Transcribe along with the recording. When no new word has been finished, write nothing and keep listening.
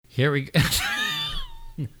Here we go.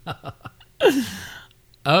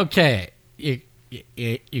 Okay. You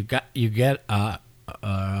get all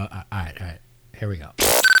right. Here we go.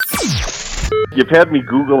 You've had me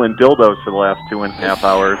Googling dildos for the last 2.5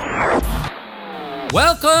 hours.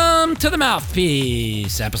 Welcome to the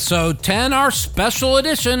Mouthpiece, episode 10. Our special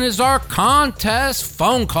edition is our contest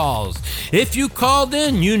phone calls. If you called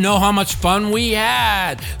in, you know how much fun we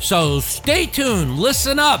had. So stay tuned,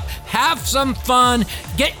 listen up, have some fun,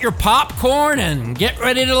 get your popcorn, and get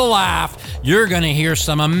ready to laugh. You're going to hear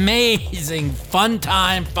some amazing fun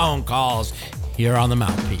time phone calls here on the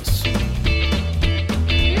Mouthpiece.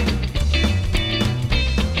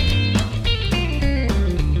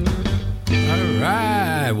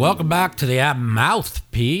 Alright, welcome back to the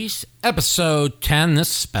Mouthpiece, episode 10, this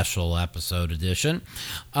special episode edition.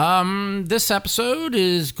 This episode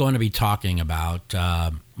is going to be talking about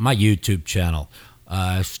my YouTube channel.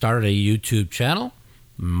 I started a YouTube channel,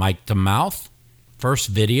 Mic to Mouth. First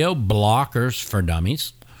video, Blockers for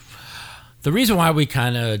Dummies. The reason why we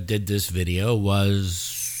kind of did this video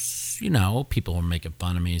was, people were making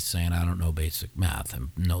fun of me saying I don't know basic math and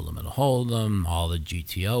no limit hold'em, all the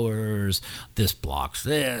GTOers, this blocks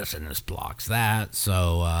this and this blocks that.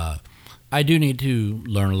 So I do need to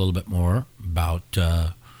learn a little bit more about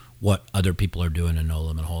what other people are doing in no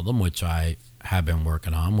limit hold'em, which I have been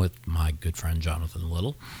working on with my good friend Jonathan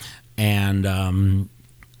Little. And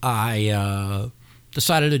I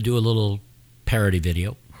decided to do a little parody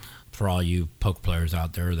video for all you poker players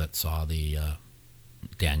out there that saw the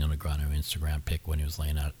Daniel Negreanu Instagram pic when he was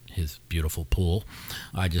laying out his beautiful pool.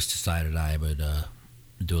 I just decided I would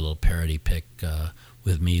do a little parody pic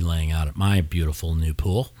with me laying out at my beautiful new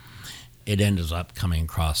pool. It ended up coming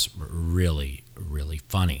across really, really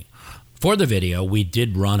funny. For the video, we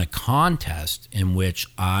did run a contest in which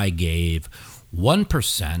I gave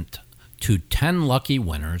 1% to 10 lucky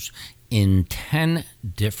winners in 10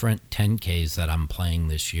 different 10Ks that I'm playing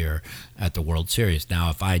this year at the World Series. Now,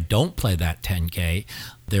 if I don't play that 10K,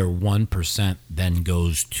 their 1% then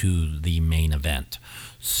goes to the main event.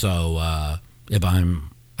 So if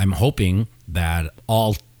I'm hoping that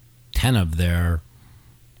all 10 of their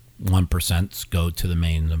 1% go to the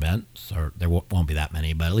main event, or there won't be that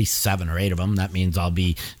many, but at least 7 or 8 of them. That means I'll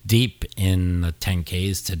be deep in the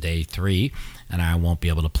 10Ks to day 3, and I won't be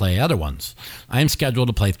able to play other ones. I am scheduled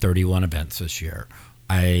to play 31 events this year.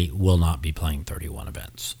 I will not be playing 31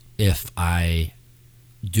 events. If I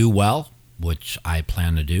do well, which I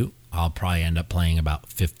plan to do, I'll probably end up playing about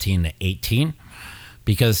 15 to 18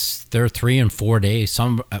 because they're 3 and 4 days.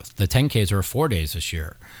 The 10Ks are 4 days this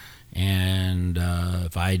year. And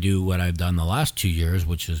if I do what I've done the last 2 years,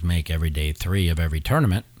 which is make every day 3 of every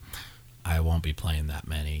tournament, I won't be playing that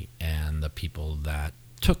many. And the people that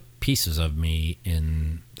took pieces of me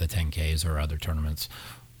in the 10Ks or other tournaments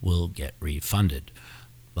will get refunded.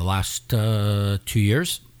 The last 2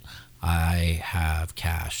 years, I have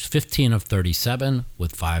cashed 15 of 37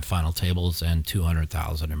 with 5 final tables and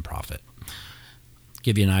 $200,000 in profit.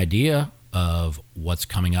 Give you an idea of what's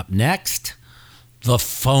coming up next. The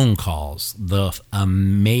phone calls, the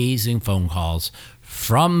amazing phone calls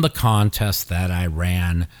from the contest that I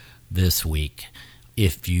ran this week.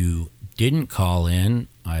 If you didn't call in,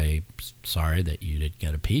 I'm sorry that you didn't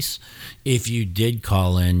get a piece. If you did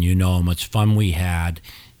call in, you know how much fun we had,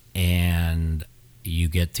 and you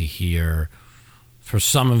get to hear, for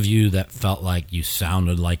some of you that felt like you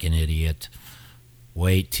sounded like an idiot,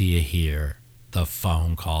 wait till you hear the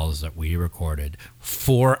phone calls that we recorded.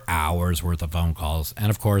 4 hours worth of phone calls. And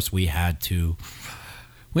of course we had to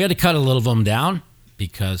cut a little of them down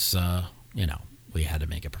because, we had to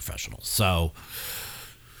make it professional. So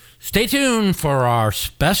stay tuned for our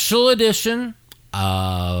special edition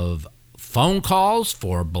of phone calls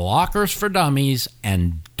for Blockers for Dummies.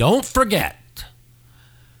 And don't forget,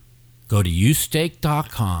 go to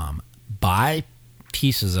ustake.com, buy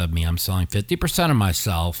pieces of me. I'm selling 50% of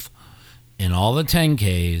myself in all the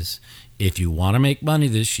 10Ks. If you want to make money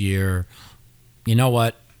this year, you know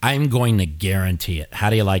what? I'm going to guarantee it. How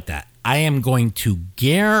do you like that? I am going to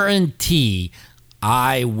guarantee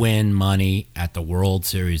I win money at the World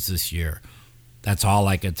Series this year. That's all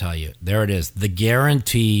I can tell you. There it is. The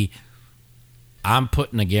guarantee. I'm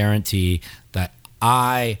putting a guarantee that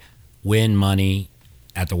I win money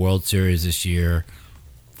at the World Series this year.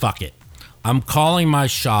 Fuck it. I'm calling my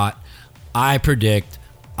shot. I predict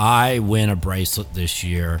I win a bracelet this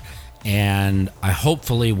year, and I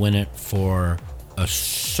hopefully win it for a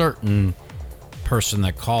certain person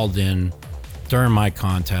that called in during my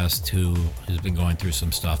contest who has been going through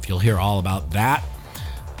some stuff. You'll hear all about that.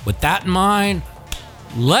 With that in mind,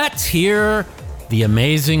 let's hear the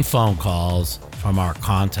amazing phone calls from our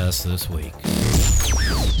contest this week.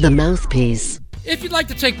 The Mouthpiece. If you'd like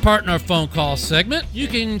to take part in our phone call segment, you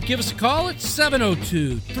can give us a call at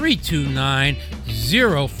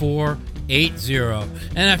 702-329-0480.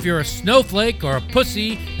 And if you're a snowflake or a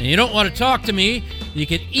pussy and you don't want to talk to me, you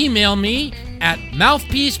can email me at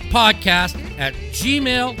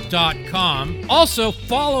mouthpiecepodcast@gmail.com. Also,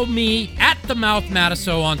 follow me at the Mouth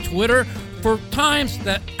Matiso on Twitter for times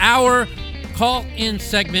that our call-in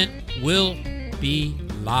segment will be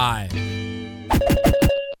live.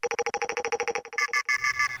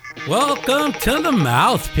 Welcome to the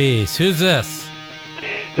Mouthpiece. Who's this?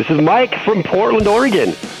 This is Mike from Portland,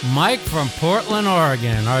 Oregon. Mike from Portland,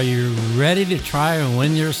 Oregon. Are you ready to try and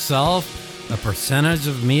win yourself a percentage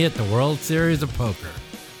of me at the World Series of Poker?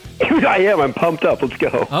 I am. I'm pumped up. Let's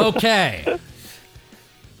go. Okay.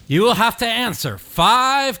 You will have to answer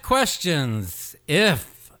 5 questions.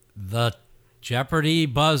 If the Jeopardy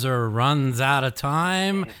buzzer runs out of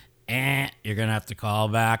time, you're going to have to call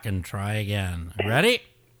back and try again. Ready?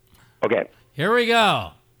 Okay. Here we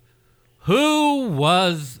go. Who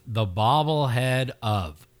was the bobblehead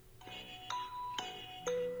of?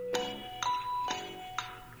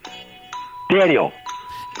 Daniel.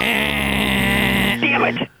 Damn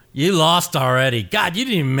it. You lost already. God, you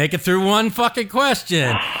didn't even make it through one fucking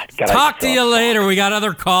question. God, Talk to you later. We got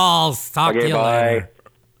other calls. Talk to you later.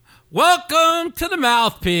 Welcome to the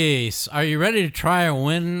Mouthpiece. Are you ready to try and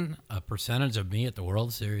win a percentage of me at the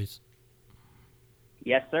World Series?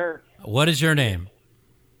 Yes, sir. What is your name?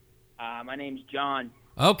 My name's John.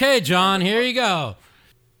 Okay, John, here you go.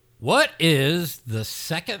 What is the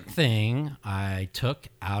second thing I took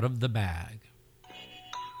out of the bag?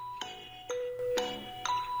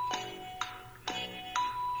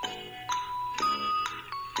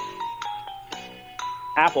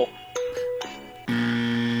 Apple.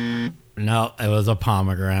 No, it was a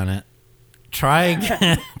pomegranate. Try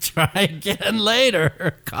again. Try again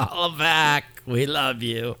later. Call back. We love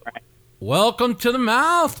you. Right. Welcome to the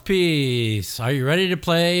Mouthpiece. Are you ready to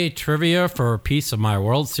play trivia for a piece of my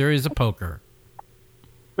World Series of Poker?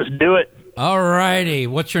 Let's do it. All righty.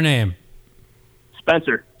 What's your name?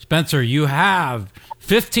 Spencer. Spencer, you have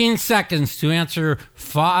 15 seconds to answer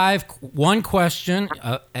one question,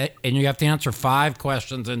 and you have to answer 5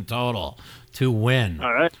 questions in total to win.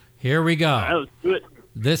 All right. Here we go. All right, let's do it.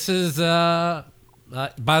 This is, by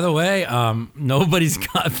the way, nobody's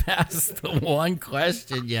got past the one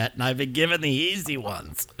question yet, and I've been given the easy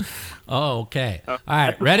ones. Oh, okay. All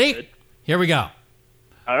right, ready? Here we go.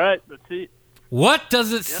 All right, let's see. What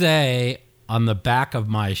does it say on the back of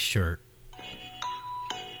my shirt?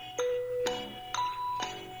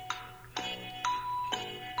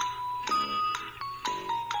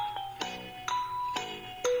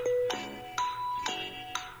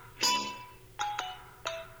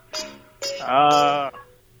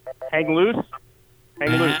 Hang loose.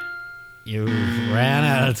 Hang loose. You ran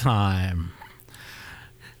out of time.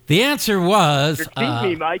 The answer was... You're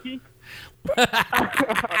cheating me, Mikey. Fair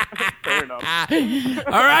enough.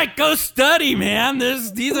 All right, go study, man.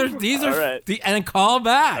 These are All right. and call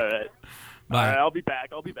back. All right. Bye. All right, I'll be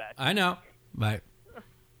back. I know. Bye.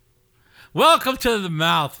 Welcome to the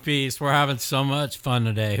Mouthpiece. We're having so much fun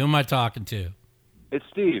today. Who am I talking to? It's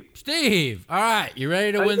Steve. Steve. All right, you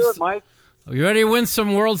ready to How win? you doing, Mike? Are you ready to win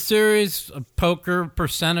some World Series of Poker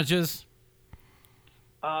percentages?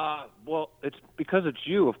 Well, it's because it's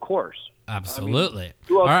you, of course. Absolutely. I mean,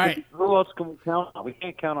 who else All right. Who else can we count on? We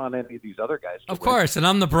can't count on any of these other guys. Of course, and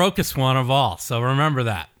I'm the brokest one of all, so remember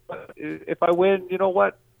that. If I win, you know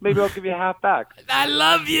what? Maybe I'll give you half back. I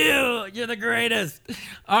love you. You're the greatest.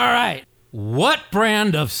 All right. What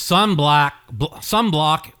brand of sunblock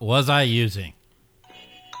was I using?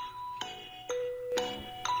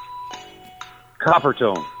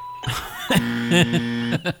 Coppertone.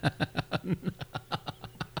 I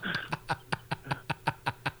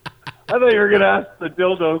thought you were going to ask the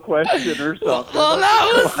dildo question or something. Well,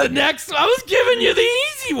 that was the next. I was giving you the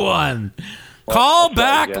easy one. Call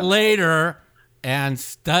back later and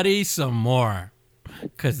study some more,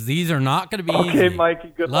 because these are not going to be easy. Okay, Mikey.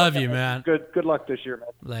 Good Love luck. you, man. Good luck this year, man.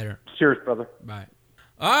 Later. Cheers, brother. Bye.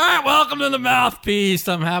 All right, welcome to the Mouthpiece.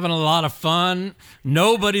 I'm having a lot of fun.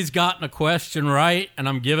 Nobody's gotten a question right, and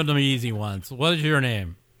I'm giving them easy ones. What is your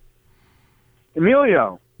name?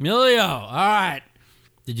 Emilio. Emilio. All right.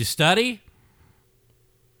 Did you study?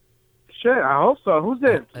 Shit, I hope so. Who's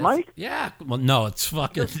this? It's- Mike? Yeah. Well, no, it's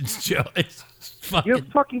fucking it's Joe. It's fucking. You're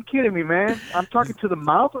fucking kidding me, man. I'm talking to the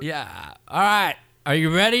mouth. Yeah. All right. Are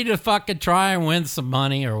you ready to fucking try and win some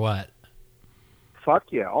money or what? Fuck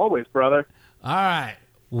yeah, always, brother. All right.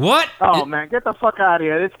 What? Oh, man, get the fuck out of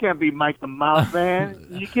here. This can't be Mike the Mouse, man.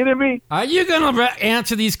 You kidding me? Are you going to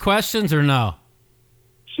answer these questions or no?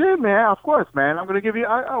 Shit, man. Of course, man. I'm going to give you...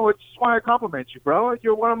 I just want to compliment you, bro.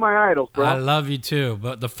 You're one of my idols, bro. I love you too,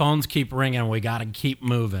 but the phones keep ringing. We got to keep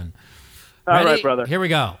moving. All Ready? right, brother. Here we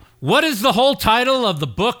go. What is the whole title of the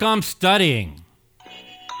book I'm studying?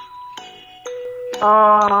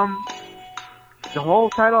 The whole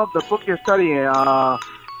title of the book you're studying,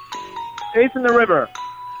 Ace in the River.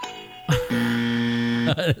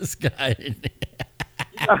 This guy.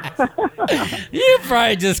 You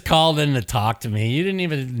probably just called in to talk to me. You didn't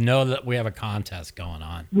even know that we have a contest going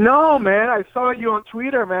on. No, man. I saw you on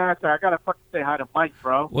Twitter, man. I said, I got to fucking say hi to Mike,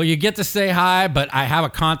 bro. Well, you get to say hi, but I have a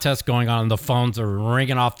contest going on, and the phones are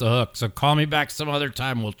ringing off the hook. So call me back some other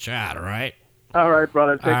time. We'll chat, all right? All right,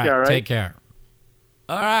 brother. Take care, all right? Take care.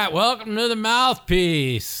 All right, welcome to the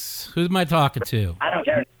Mouthpiece. Who am I talking to? I don't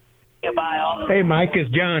care. Hey, Mike, it's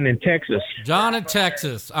John in Texas. John in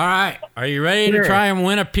Texas. All right. Are you ready to try and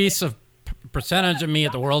win a piece of percentage of me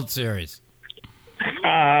at the World Series?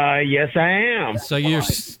 Yes, I am. So you're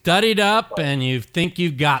studied up and you think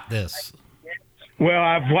you got this. Well,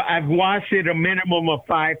 I've watched it a minimum of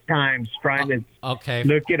 5 times, trying to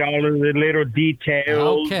look at all of the little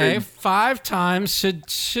details. Okay, 5 times should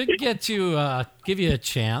get you give you a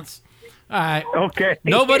chance. All right. Okay.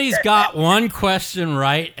 Nobody's got one question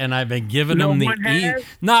right, and I've been giving them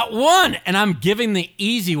not one, and I'm giving the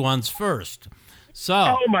easy ones first. So.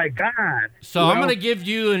 Oh my God. So I'm going to give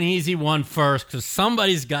you an easy one first, because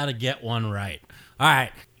somebody's got to get one right. All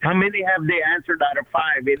right. How many have they answered out of 5?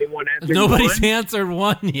 Anyone answered Nobody's one? answered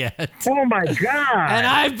one yet. Oh my God. And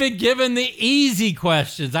I've been given the easy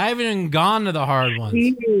questions. I haven't even gone to the hard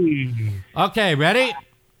ones. Okay, ready?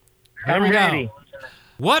 Here we ready. go.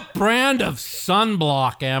 What brand of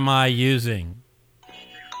sunblock am I using?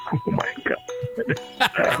 Oh my God.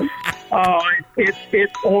 Oh,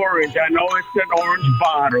 it's orange. I know it's an orange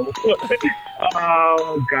bottle.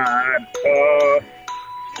 Oh God.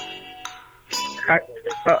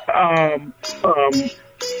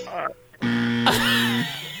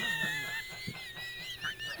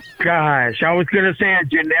 Gosh, I was gonna say a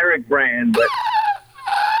generic brand, but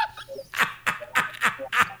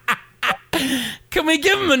can we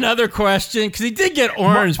give him another question? Because he did get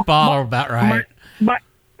orange bottle about right. But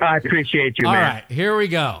I appreciate you, man. All right, here we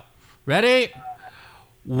go. Ready?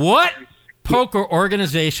 What poker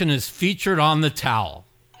organization is featured on the towel?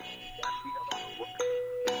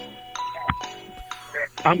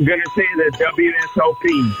 I'm gonna say the WSOP.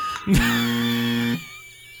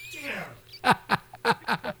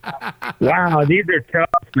 Wow, these are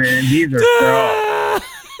tough, man. These are tough.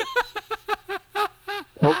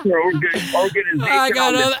 Poker organization. I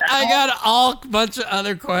got all bunch of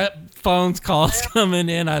other phones calls coming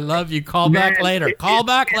in. I love you. Call back later. Call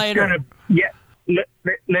back later.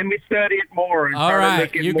 Let me study it more. And all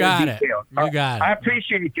right, you got it. You got it. I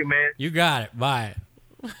appreciate you, man. You got it. Bye.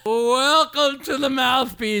 Welcome to the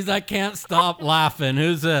Mouthpiece. I can't stop laughing.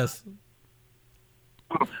 Who's this?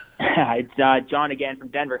 It's John again from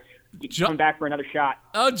Denver. Coming back for another shot.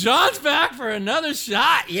 Oh, John's back for another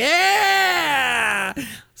shot. Yeah.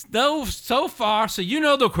 So far, so you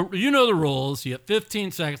know the rules. You have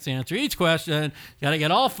 15 seconds to answer each question. You got to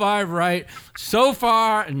get all 5 right. So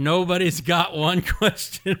far, nobody's got one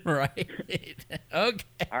question right. Okay.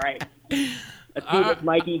 All right. Let's do this,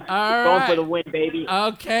 Mikey. All Going right. for the win, baby.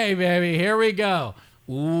 Okay, baby. Here we go.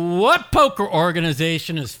 What poker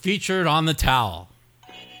organization is featured on the towel?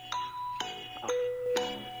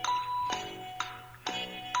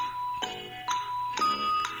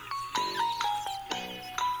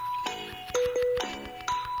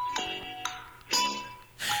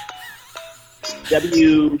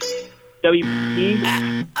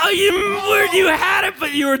 WP. Oh, you had it,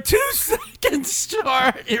 but you were 2 seconds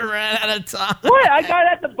short. You ran out of time. What? I got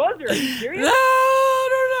it at the buzzer. Are you serious?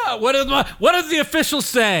 No. What does the officials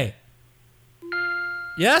say?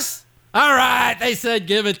 Yes? All right. They said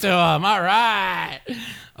give it to him. All right.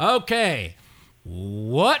 Okay.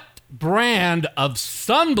 What brand of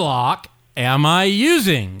sunblock am I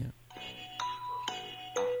using?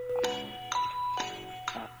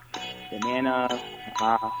 Banana.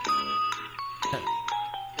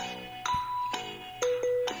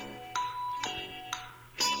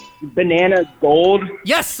 Banana Gold.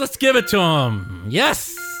 Yes, let's give it to him.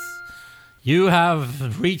 Yes. You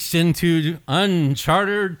have reached into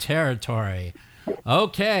uncharted territory.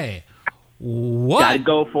 Okay. Gotta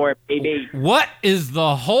go for it, baby. What is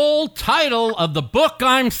the whole title of the book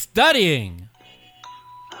I'm studying?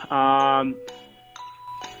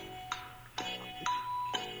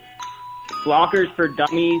 Blockers for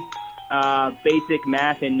Dummies. Basic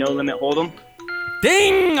math and no limit hold'em.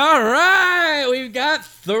 Ding! All right, we've got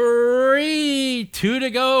 3. 2 to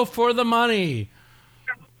go for the money.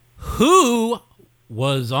 Who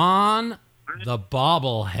was on the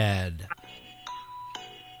bobblehead?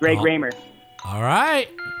 Greg Raymer. All right.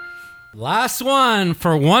 Last one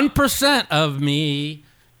for 1% of me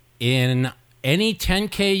in any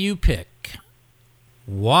 10K you pick.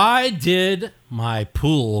 Why did my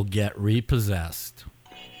pool get repossessed?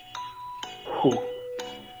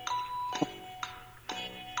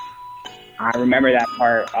 I remember that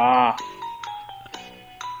part.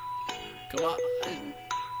 Come on.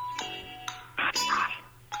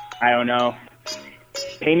 I don't know.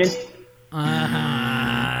 Payments?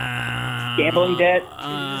 Gambling debt?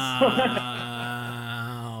 Oh,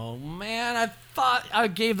 man. I thought I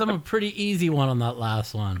gave them a pretty easy one on that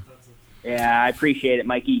last one. Yeah, I appreciate it,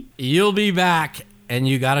 Mikey. You'll be back, and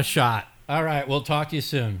you got a shot. All right, we'll talk to you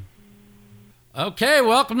soon. Okay,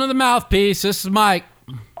 welcome to the Mouthpiece. This is Mike.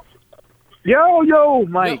 Yo,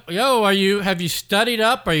 Mike. Yo, have you studied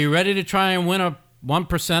up? Are you ready to try and win a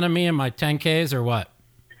 1% of me in my 10Ks or what?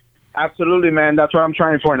 Absolutely, man. That's what I'm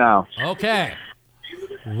trying for now. Okay.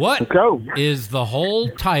 What is the whole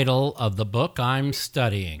title of the book I'm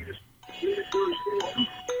studying?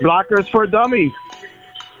 Blockers for Dummies.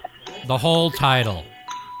 The whole title.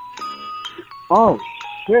 Oh,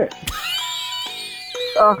 shit.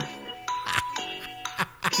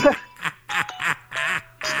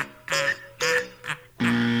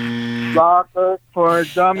 Blockers for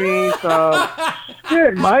Dummies.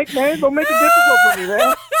 Shit, Mike, man. Don't make it difficult for me,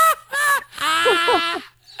 man.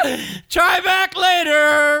 Try back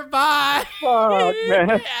later. Bye. Fuck,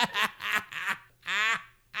 man.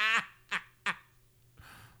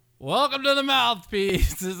 Welcome to the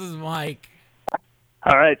Mouthpiece. This is Mike.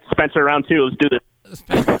 All right, Spencer, round 2. Let's do this.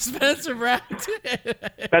 Spencer round 2.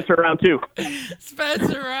 Spencer, round 2.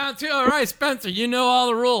 Spencer round 2. All right, Spencer, you know all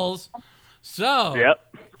the rules. So. Yep.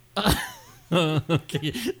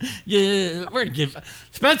 Okay. Yeah, we're gonna give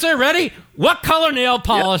Spencer, ready? What color nail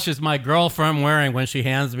polish is my girlfriend wearing when she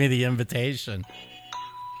hands me the invitation?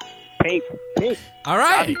 Pink. All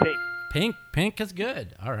right. Pink. Pink is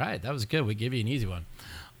good. All right, that was good. We give you an easy one.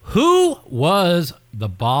 Who was the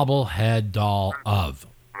bobblehead doll of?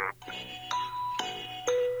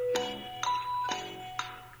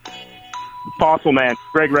 Fossil Man.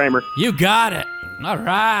 Greg Raymer. You got it. All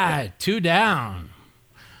right, 2 down.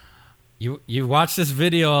 You watch this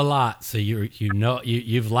video a lot, so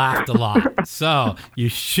you've laughed a lot. So you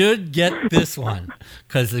should get this one,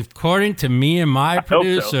 because according to me and my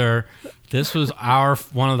producer, this was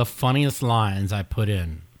one of the funniest lines I put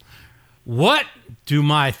in. What do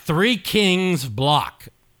my 3 kings block?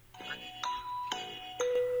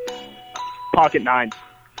 Pocket 9.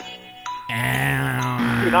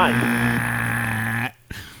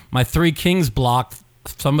 My 3 kings block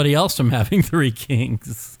somebody else from having 3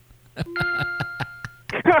 kings.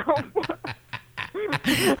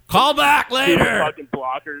 Call back later. Fucking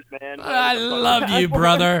blockers, man. I love you,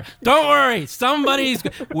 brother. Don't worry.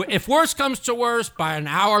 If worse comes to worse, by an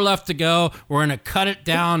hour left to go, we're going to cut it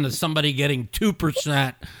down to somebody getting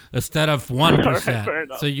 2% instead of 1%. Right,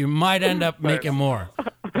 so you might end up making more. Go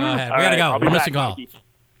ahead. We got to go. We're missing call.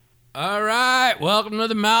 All right. Welcome to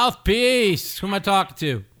the Mouthpiece. Who am I talking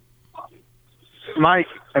to? Mike,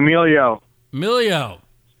 Emilio.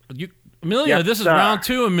 Yes, this is round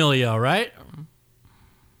 2, Emilio, right?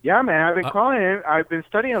 Yeah, man. I've been calling him. I've been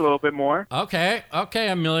studying a little bit more. Okay,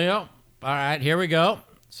 Emilio. All right, here we go.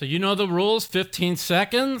 So you know the rules, 15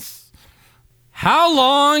 seconds. How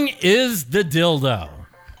long is the dildo?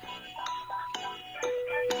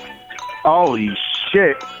 Holy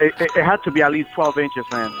shit. It had to be at least 12 inches,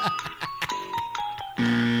 man.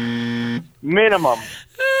 Minimum.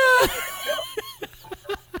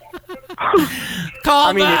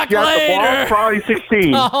 Call back later. The ball, probably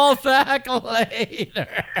 16. Call back later.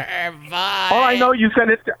 Bye. All I know is you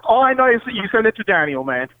send it to Daniel,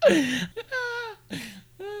 man. Oh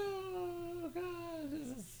God, this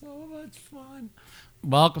is so much fun.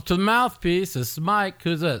 Welcome to the Mouthpiece. This is Mike.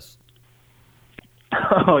 Who's this?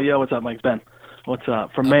 Oh yeah, what's up, Mike? Ben. What's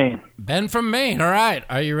up? From Maine. Ben from Maine. All right.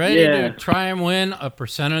 Are you ready to try and win a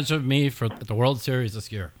percentage of me for the World Series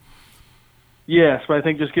this year? Yes, but I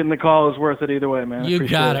think just getting the call is worth it either way, man. You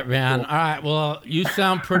got it, man. Cool. All right, well, you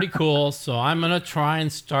sound pretty cool, so I'm going to try and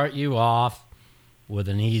start you off with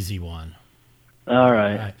an easy one. All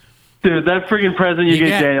right. Dude, that freaking present you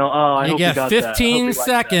gave Daniel. Oh, I hope you got that. You get 15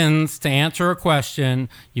 seconds to answer a question.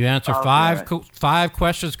 You answer five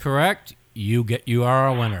questions correct, you are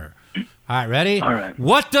a winner. All right, ready? All right.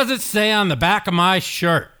 What does it say on the back of my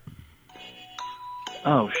shirt?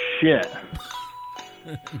 Oh, shit.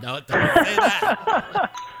 No, it doesn't say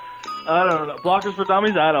that. I don't know. Blockers for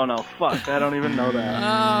Dummies? I don't know. Fuck, I don't even know that.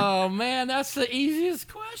 Oh, man, that's the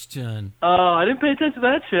easiest question. Oh, I didn't pay attention to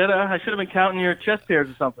that shit. I should have been counting your chest hairs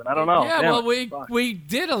or something. I don't know. Yeah, Damn well, it. we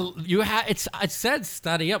did it said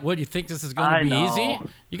study up. What, do you think this is going to be know. easy?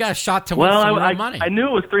 You got a shot to win some real money. I knew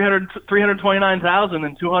it was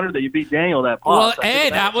 329,200 that you beat Daniel that pot. Well, hey,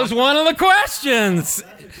 that was one of the questions.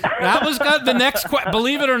 That was the next question.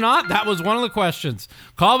 Believe it or not, that was one of the questions.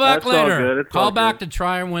 Call back That's all later. good. Call back to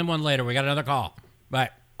try and win one later. We got another call.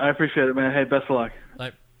 Bye. I appreciate it, man. Hey, best of luck.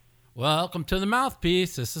 Welcome to the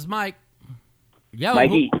Mouthpiece. This is Mike. Yeah,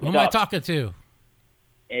 Mikey, who am I talking to?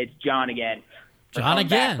 It's John again. John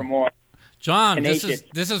again. For more. John, this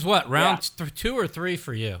is what, round 2 or 3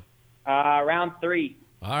 for you? Round 3.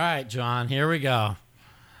 All right, John, here we go.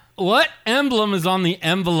 What emblem is on the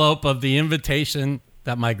envelope of the invitation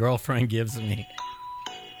that my girlfriend gives me?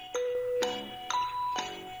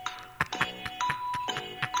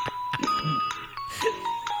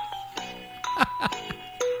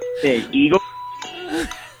 Hey, Eagle.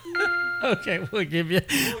 Okay, we'll give you.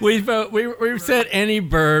 We said any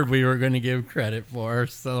bird we were going to give credit for.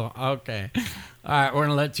 So okay, all right, we're going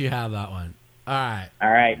to let you have that one. All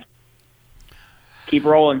right. Keep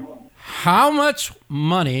rolling. How much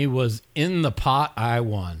money was in the pot I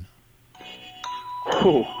won?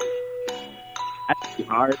 Ooh. That's too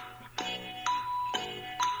hard.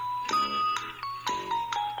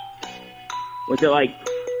 Was it like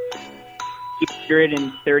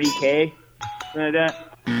 130K? Something like that?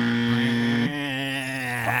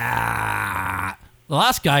 The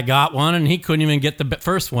last guy got one, and he couldn't even get the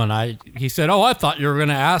first one. He said, "Oh, I thought you were going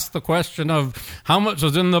to ask the question of how much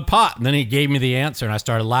was in the pot." And then he gave me the answer, and I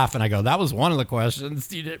started laughing. I go, "That was one of the questions.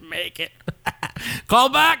 You didn't make it." Call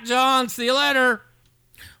back, John. See you later.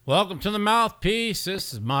 Welcome to the Mouthpiece.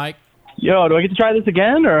 This is Mike. Yo, do I get to try this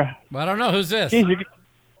again, or? I don't know. Who's this? Jeez,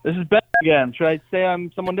 this is Ben again. Should I say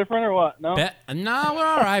I'm someone different, or what? No? No, we're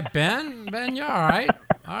all right, Ben. Ben, you're all right.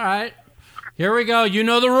 All right. Here we go. You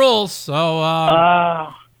know the rules. So,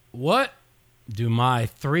 what do my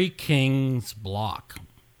 3 kings block?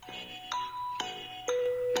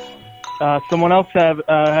 Someone else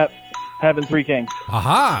having 3 kings.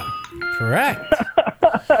 Aha. Correct.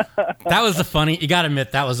 That was you got to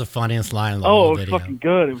admit, that was the funniest line in the whole video. Oh, it was fucking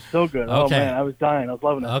good. It was so good. Okay. Oh, man, I was dying. I was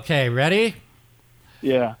loving it. Okay, ready?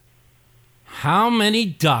 Yeah. How many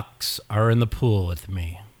ducks are in the pool with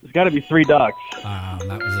me? There's got to be 3 ducks. That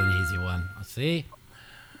was an easy one. Let's see.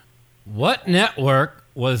 What network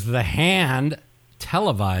was The Hand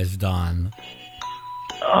televised on?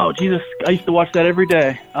 Oh, Jesus. I used to watch that every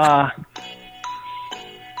day.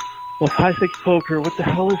 What's High Stakes Poker? What the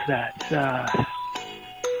hell is that?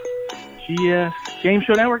 GS Game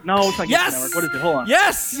Show Network? No, it's not Game Show Network. What is it? Hold on.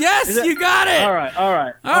 Yes, you got it. All right.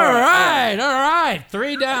 All right.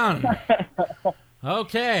 3 down.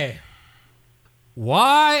 Okay.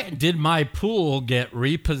 Why did my pool get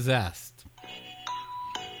repossessed?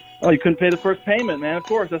 Oh, you couldn't pay the first payment, man. Of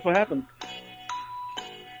course, that's what happened.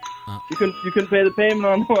 You couldn't pay the payment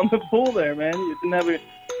on the pool there, man. You didn't have a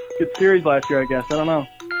good series last year, I guess. I don't know.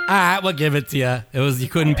 All right, we'll give it to you. It was you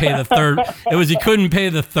couldn't pay the third. You couldn't pay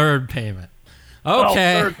the third payment.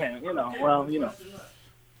 Okay. Oh, third payment. All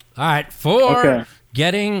right, for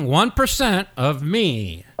getting 1% of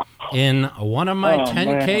me in one of my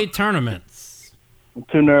 10K tournaments. I'm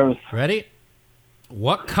too nervous. Ready?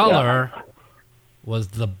 What color was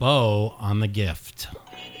the bow on the gift?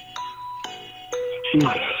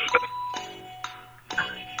 Jesus.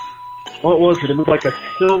 What was it? It was like a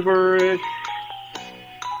silverish.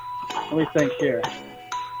 Let me think here.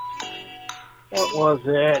 What was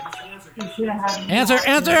it? Answer.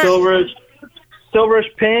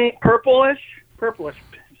 Silverish pink, purplish.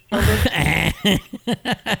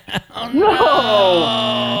 No.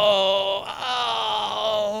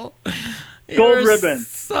 Oh. Gold ribbon.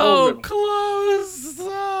 So close.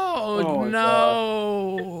 Oh,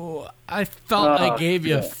 no. God. I felt I gave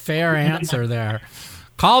you a fair answer there.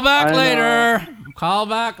 Call back later. Call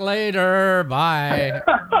back later. Bye.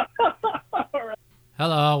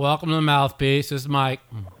 Hello. Welcome to the Mouthpiece. This is Mike.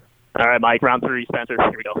 All right, Mike. Round 3, Spencer.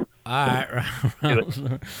 Here we go. All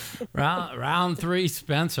right. Round 3,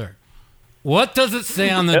 Spencer. What does it say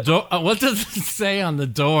on the door? What does it say on the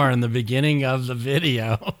door in the beginning of the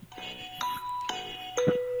video?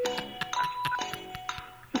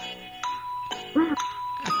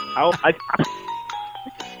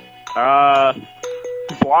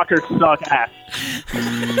 Blockers suck ass.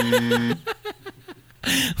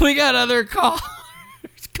 We got other callers.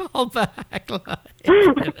 Call back.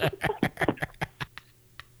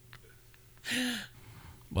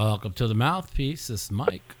 Welcome to the Mouthpiece. This is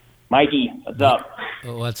Mike. Mikey, what's up?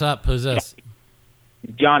 What's up? Who's this?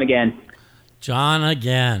 John again. John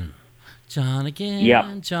again. John again.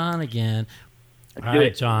 Yep. John again. Let's All do right,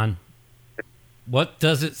 it. John. What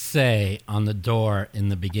does it say on the door in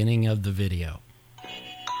the beginning of the video?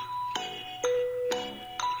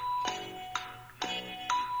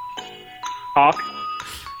 Talk.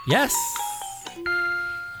 Yes.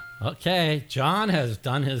 Okay, John has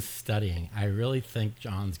done his studying. I really think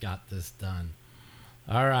John's got this done.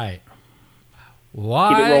 All right. Keep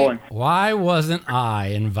it rolling. Why wasn't I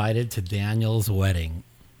invited to Daniel's wedding?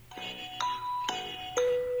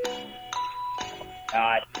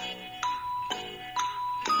 God.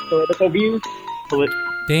 Political views.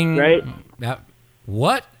 Ding. Right? Yep.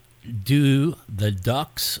 What do the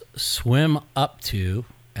ducks swim up to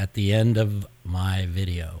at the end of my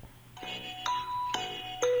video?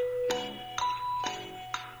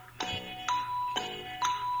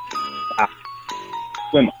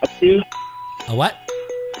 Swim up to A what?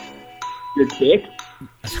 your dick.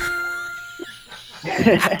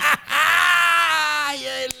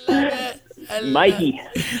 I love it. Mikey.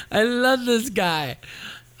 I love this guy.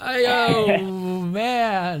 Oh,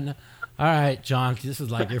 man. All right, John, this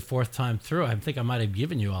is like your fourth time through. I think I might have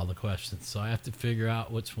given you all the questions, so I have to figure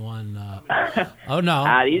out which one. Oh,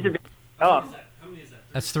 no. These are tough.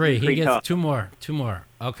 That's three. He pretty gets tough. two more.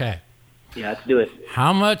 Okay. Yeah, let's do it.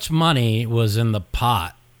 How much money was in the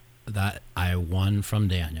pot that I won from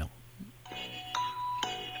Daniel?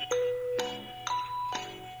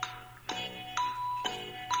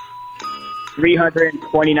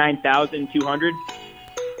 $329,200.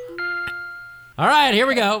 All right, here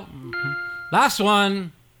we go. Last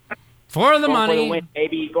one. For the Going money. for the win,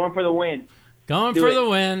 baby. Going for the win. Going Do for it. the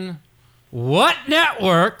win. What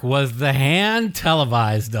network was the hand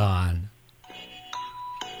televised on?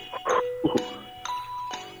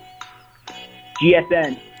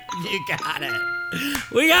 GSN. You got it.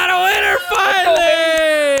 We got a winner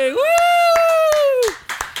finally! Woo!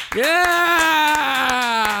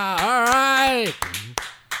 Yeah! All right.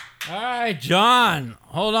 All right, John.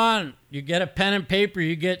 Hold on. You get a pen and paper.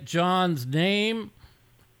 You get John's name,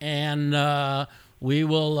 and we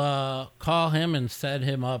will call him and set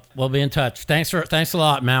him up. We'll be in touch. Thanks a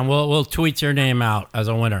lot, man. We'll tweet your name out as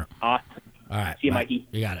a winner. Awesome. All right. See you, bye. Mikey.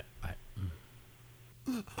 You got it. Bye.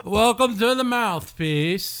 Welcome to the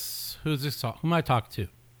Mouthpiece. Who's this? Who am I talking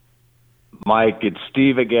to? Mike, it's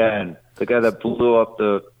Steve again. The guy that blew up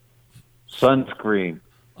the sunscreen.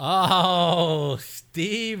 Oh,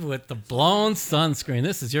 Steve with the blown sunscreen.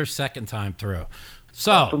 This is your second time through.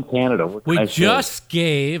 So, From Canada. What can we I say? just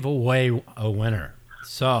gave away a winner.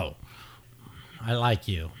 So, I like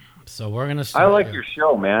you. So, we're going to start. I like your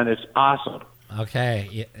show, man. It's awesome.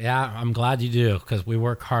 Okay. Yeah, I'm glad you do because we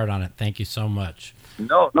work hard on it. Thank you so much.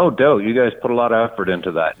 No doubt. You guys put a lot of effort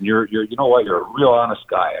into that. And you know what? You're a real honest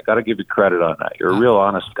guy. I got to give you credit on that. You're a real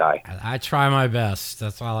honest guy. I try my best.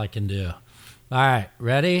 That's all I can do. All right.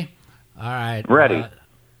 Ready? All right. Ready.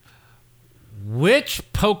 Which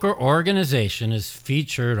poker organization is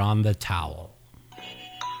featured on the towel?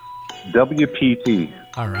 WPT.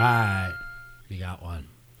 All right. You got one.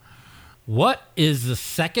 What is the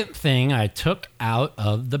second thing I took out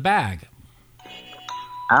of the bag?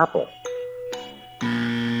 Apple.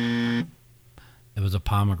 It was a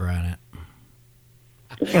pomegranate.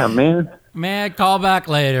 Yeah, man. Man, call back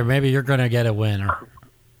later. Maybe you're going to get a winner.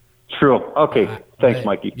 True. Okay. Thanks, Right.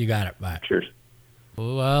 Mikey. You got it. Bye. Cheers.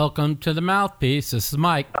 Welcome to the Mouthpiece. This is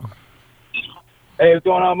Mike. Hey, what's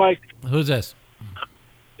going on, Mike? Who's this?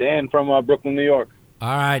 Dan from Brooklyn, New York.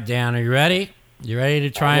 All right, Dan. Are you ready? You ready to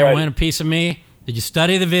try I'm and ready. win a piece of me? Did you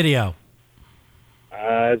study the video?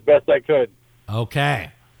 As best I could.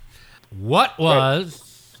 Okay. What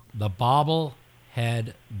was the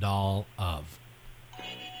bobblehead doll of?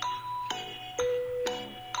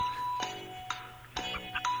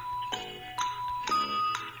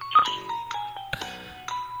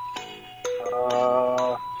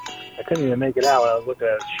 I couldn't even make it out when I was looking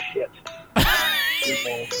at it. Shit.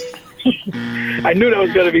 I knew that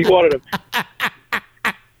was going to be one of them.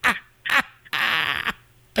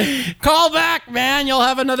 Call back, man. You'll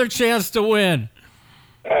have another chance to win.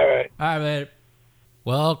 All right. All right, babe.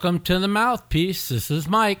 Welcome to the Mouthpiece. This is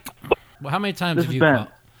Mike. Well, how many times This have is you Ben. called?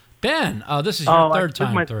 Ben. Oh, this is your third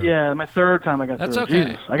time through. Yeah, my third time I got That's through. okay.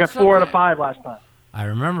 Jesus. I got That's 4 out of okay. 5 last time. I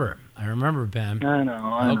remember, Ben. I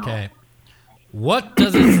know. Okay. What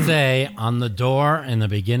does it say on the door in the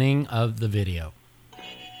beginning of the video?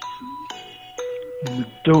 The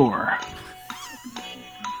door.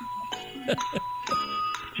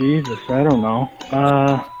 Jesus, I don't know.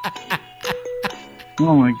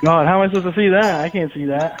 Oh my God! How am I supposed to see that? I can't see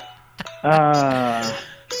that. I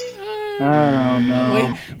don't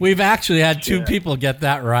know. We've actually had two people get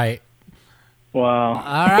that right. Wow.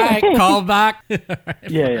 All right, call back.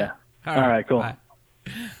 Yeah. All right, cool. Bye.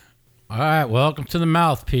 All right, welcome to the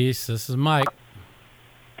Mouthpiece. This is Mike.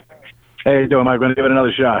 Hey, how you doing, Mike? Going to give it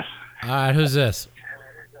another shot. All right, who's this?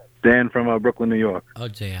 Dan from Brooklyn, New York. Oh,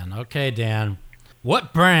 Dan. Okay, Dan.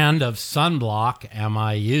 What brand of sunblock am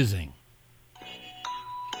I using?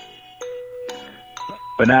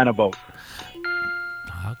 Banana boat.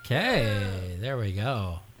 Okay, there we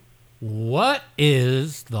go. What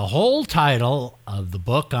is the whole title of the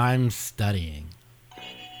book I'm studying?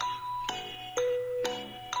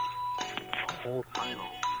 Whole title.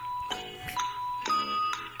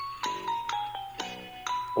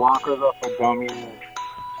 Blockers up for dummies.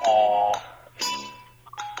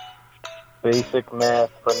 Basic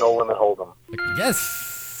math for no limit hold'em.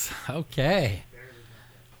 Yes. Okay.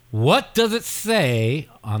 What does it say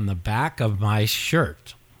on the back of my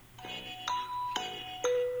shirt?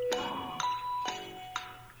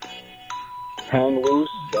 Hang loose,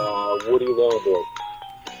 Woody Landor.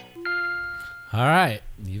 All right,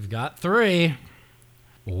 you've got 3.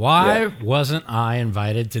 Why wasn't I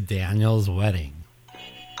invited to Daniel's wedding?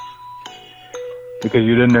 Because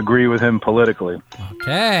you didn't agree with him politically.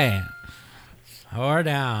 Okay. So we're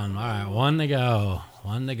down. All right, 1 to go.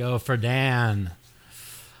 1 to go for Dan.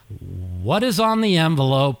 What is on the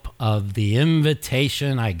envelope of the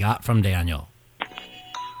invitation I got from Daniel?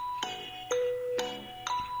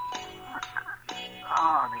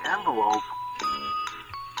 Oh, the envelope.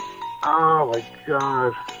 Oh, my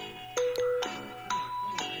God.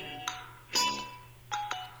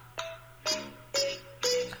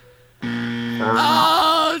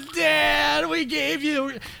 Oh, Dan, we gave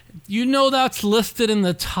you... You know that's listed in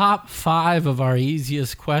the top 5 of our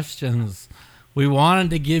easiest questions. We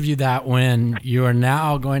wanted to give you that win. You are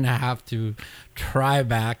now going to have to try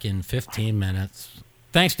back in 15 minutes.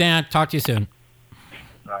 Thanks, Dan. Talk to you soon.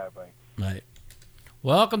 All right, bye. Bye.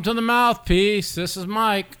 Welcome to the Mouthpiece. This is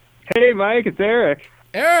Mike. Hey, Mike, it's Eric.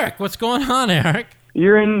 Eric, what's going on, Eric?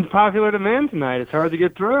 You're in popular demand tonight. It's hard to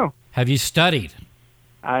get through. Have you studied?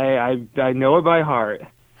 I know it by heart.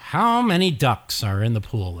 How many ducks are in the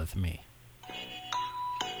pool with me?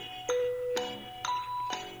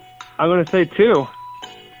 I'm going to say 2.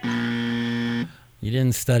 You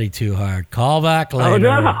didn't study too hard. Call back later.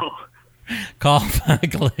 Oh, no. Call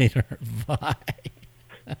back later. Bye.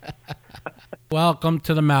 Welcome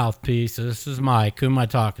to the Mouthpiece. This is Mike. Who am I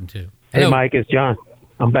talking to? Hey, Mike, it's John.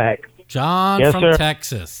 I'm back. John from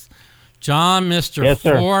Texas. John, Mr.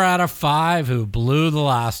 4 out of 5 who blew the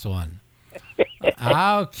last one.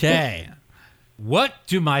 Okay. What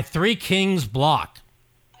do my 3 kings block?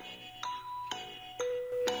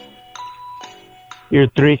 Your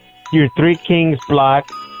three kings block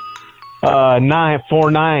 4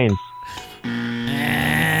 9s.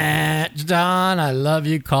 John, I love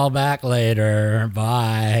you. Call back later.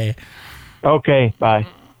 Bye. Okay, bye.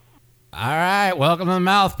 All right. Welcome to the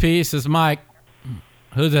Mouthpiece. This is Mike.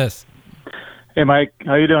 Who's this? Hey, Mike.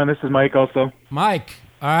 How you doing? This is Mike also. Mike.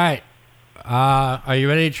 All right. Are you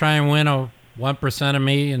ready to try and win a 1% of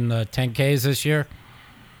me in the 10Ks this year?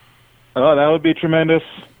 Oh, that would be tremendous.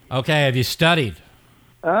 Okay. Have you studied?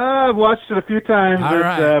 I've watched it a few times. All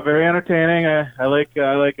right. It's very entertaining. I like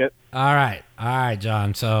it. All right,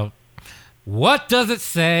 John. So, what does it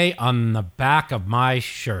say on the back of my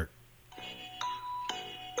shirt?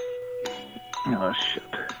 Oh, shit.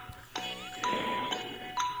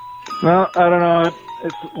 Well, I don't know.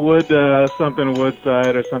 It's wood, something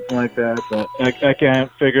Woodside or something like that. But I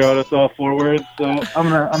can't figure out. It's all 4 words, so I'm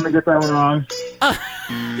gonna get that one wrong.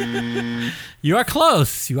 You are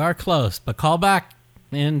close. But call back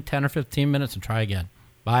in 10 or 15 minutes and try again.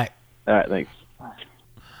 Bye. All right, thanks.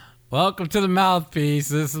 Welcome to the Mouthpiece.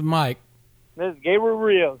 This is Mike. This is Gabriel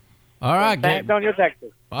Rios. All right, San Antonio,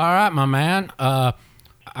 Texas. All right, my man.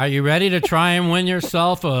 Are you ready to try and win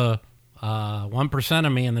yourself a 1%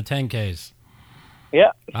 of me in the 10Ks?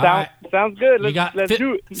 Yeah, sounds good. Let's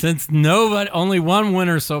do it. Since only one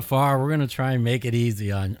winner so far, we're gonna try and make it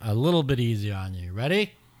a little bit easy on you.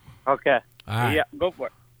 Ready? Okay. All right. Yeah, go for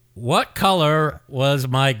it. What color was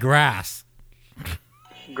my grass?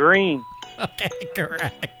 Green. Okay,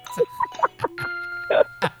 correct.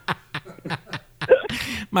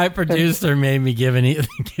 My producer made me give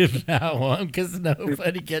that one because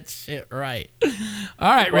nobody gets shit right.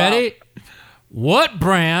 All right, ready? What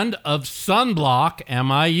brand of sunblock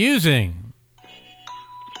am I using?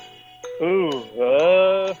 Ooh,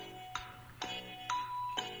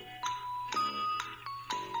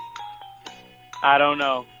 I don't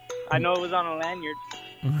know. I know it was on a lanyard.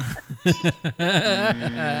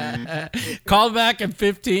 Call back in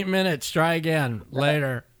 15 minutes. Try again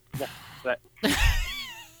later.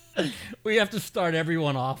 We have to start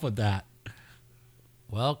everyone off with that.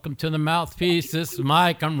 Welcome to the Mouthpiece. This is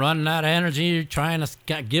Mike. I'm running out of energy trying to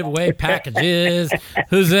give away packages.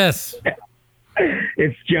 Who's this?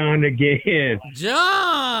 It's John again.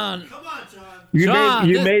 John! Come on, John.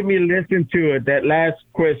 You made me listen to it. That last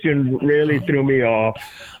question really threw me off.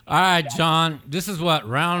 All right, John. This is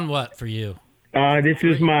round for you? This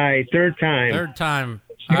is my third time. Third time.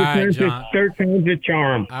 All right, John. Third time's a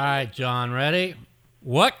charm. All right, John. Ready?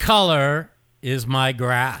 What color is my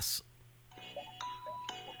grass?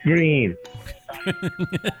 Green.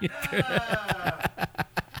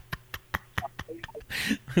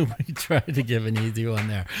 We tried to give an easy one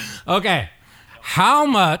there. Okay. How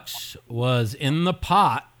much was in the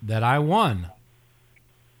pot that I won?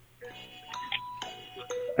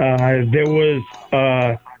 There was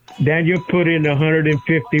Daniel put in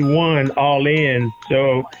 151 all in,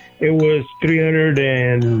 so it was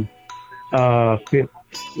 350.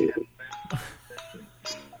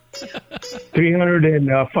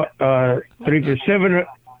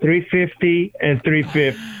 350 and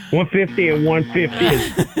 350. 150 and 150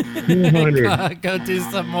 is 200. Go do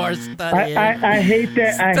some more studying. I hate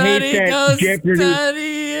that. I hate that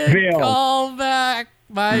Jeopardy bill. Call back,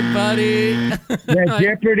 my buddy. That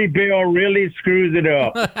Jeopardy bill really screws it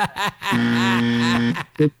up.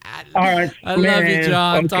 All right, I love you,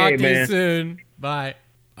 John. Okay, Talk to you soon. Bye.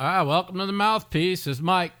 All right, welcome to the Mouthpiece. This is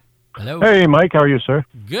Mike. Hello. Hey, Mike. How are you, sir?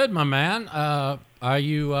 Good, my man. Are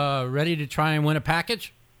you ready to try and win a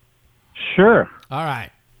package? Sure. All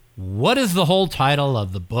right. What is the whole title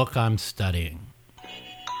of the book I'm studying?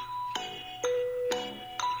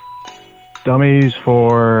 Dummies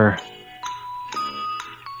for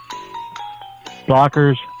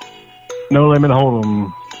blockers. No limit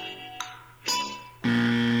hold'em.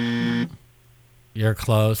 You're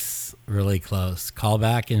close. Really close. Call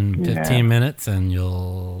back in 15 minutes and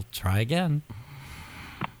you'll try again.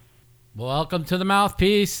 Welcome to the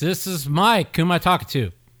Mouthpiece. This is Mike. Who am I talking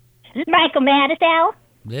to? This is Michael Madisow.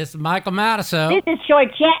 This is Michael Madisow. This is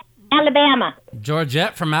Georgette, Alabama.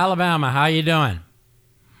 Georgette from Alabama. How you doing?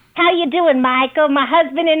 How you doing, Michael? My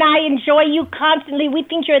husband and I enjoy you constantly. We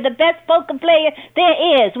think you're the best poker player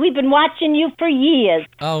there is. We've been watching you for years.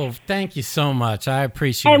 Oh, thank you so much. I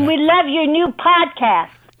appreciate it. And we love your new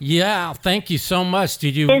podcast. Yeah, thank you so much.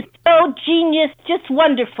 Did you? It's so genius, just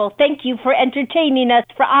wonderful. Thank you for entertaining us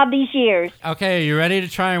for all these years. Okay, you ready to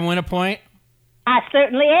try and win a point? I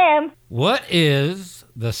certainly am. What is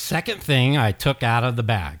the second thing I took out of the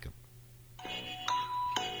bag?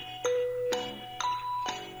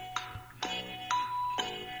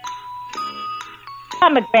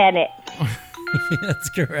 Pomegranate. That's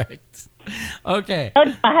correct. Okay.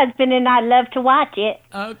 My husband and I love to watch it.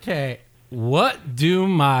 Okay. What do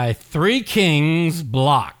my three kings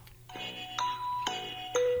block?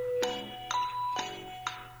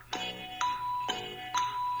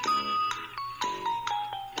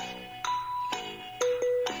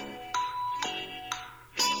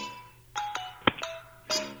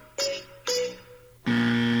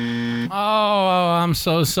 Oh, I'm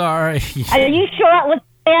so sorry. Are you sure it was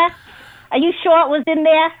there? Are you sure it was in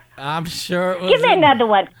there? I'm sure it was. Give me another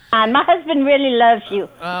one. Come on, my husband really loves you.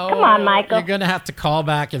 Come on, Michael. You're going to have to call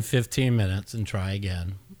back in 15 minutes and try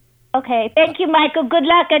again. Okay. Thank you, Michael. Good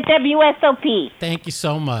luck at WSOP. Thank you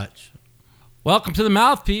so much. Welcome to the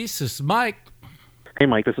Mouthpiece. This is Mike. Hey,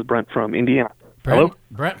 Mike. This is Brent from Indiana. Hello?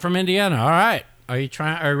 Brent from Indiana. All right. Are you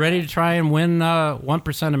ready to try and win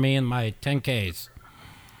 1% of me in my 10Ks?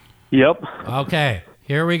 Yep. Okay.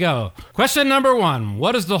 Here we go. Question number 1.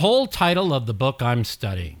 What is the whole title of the book I'm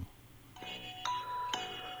studying?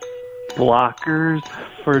 Blockers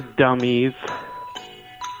for Dummies.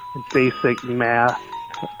 Basic math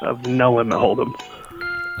of no limit hold'em.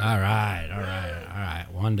 All right.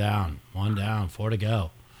 One down. 4 to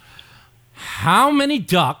go. How many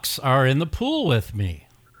ducks are in the pool with me?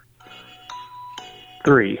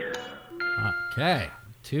 3. Okay.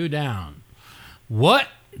 2 down. What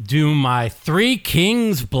do my three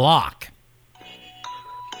kings block?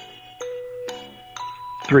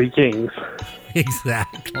 3 kings.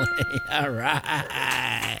 Exactly. All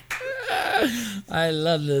right. I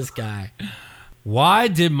love this guy. Why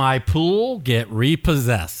did my pool get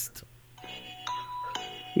repossessed?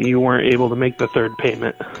 You weren't able to make the third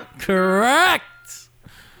payment. Correct.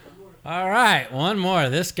 All right, one more.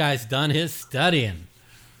 This guy's done his studying.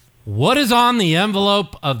 What is on the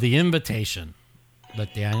envelope of the invitation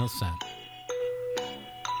that Daniel sent?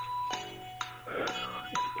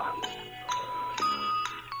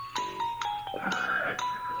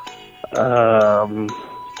 I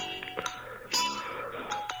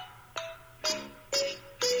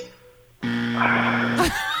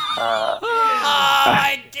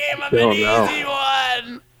gave him an easy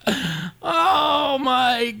one. Oh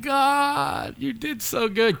my God. You did so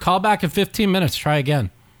good. Call back in 15 minutes. Try again.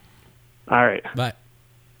 All right. Bye.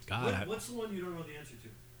 God. What's the one you don't know the answer to?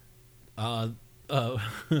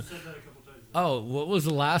 You said that a couple times. Oh, what was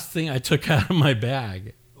the last thing I took out of my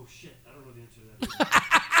bag? Oh shit, I don't know the answer to that.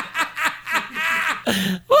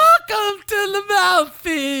 Welcome to the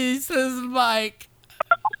Mouthpiece. This is Mike.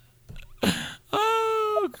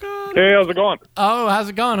 Oh, God. Hey, how's it going? Oh, how's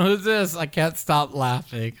it going? Who's this? I can't stop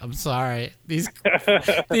laughing. I'm sorry. These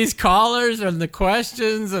callers and the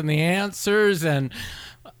questions and the answers and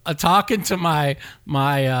talking to my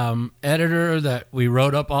editor that we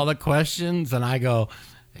wrote up all the questions, and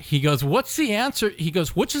he goes, what's the answer? He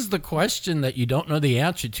goes, which is the question that you don't know the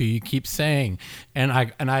answer to? You keep saying, and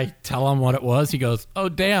I tell him what it was. He goes, oh,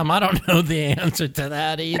 damn, I don't know the answer to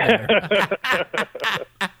that either.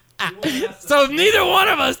 So neither one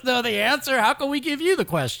of us know the answer. How can we give you the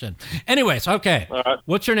question? Anyways, okay.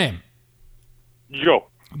 What's your name? Joe.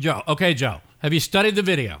 Joe. Okay, Joe. Have you studied the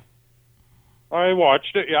video? I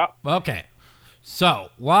watched it, yeah. Okay.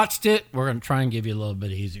 So, watched it. We're going to try and give you a little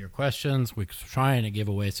bit easier questions. We're trying to give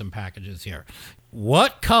away some packages here.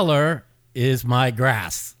 What color is my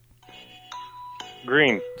grass?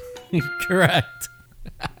 Green. Correct.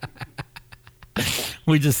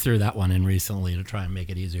 We just threw that one in recently to try and make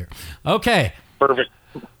it easier. Okay. Perfect.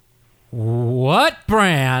 What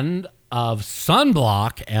brand of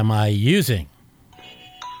sunblock am I using?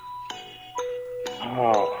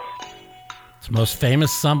 Oh. It's the most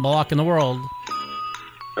famous sunblock in the world.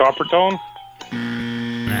 Copper tone?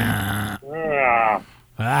 Nah. All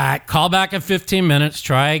right. Call back in 15 minutes.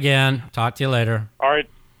 Try again. Talk to you later. All right.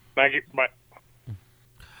 Thank you. Bye.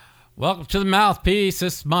 Welcome to the Mouthpiece.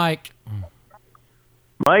 This is Mike.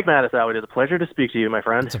 Mike Matisow, it is a pleasure to speak to you, my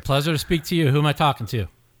friend. It's a pleasure to speak to you. Who am I talking to?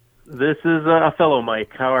 This is a fellow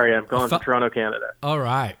Mike. How are you? I'm calling from Toronto, Canada. All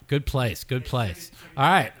right. Good place. Good place. All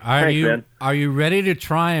right. Thanks, Are you ready to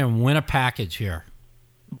try and win a package here?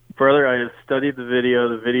 Brother, I have studied the video.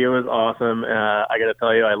 The video is awesome. I got to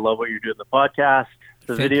tell you, I love what you're doing in the podcast.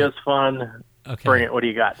 The video's fun. Okay. Bring it. What do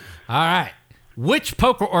you got? All right. Which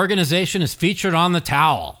poker organization is featured on the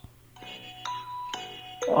towel?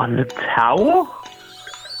 On the towel?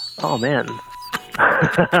 Oh, man.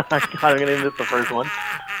 God, I'm going to miss the first one.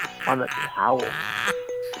 On the towel.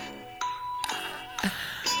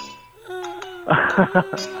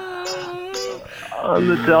 On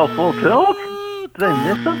the towel full tilt? Did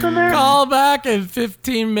I miss something there? Call back in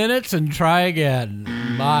 15 minutes and try again.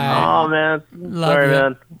 Bye. Oh, man. Sorry,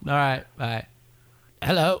 man. All right. Bye.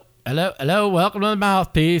 Hello. Welcome to the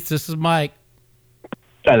Mouthpiece. This is Mike.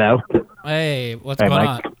 Hello. Hey, what's going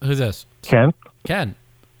Mike. on? Who's this? Ken. Ken.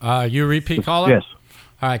 You a repeat caller? Yes.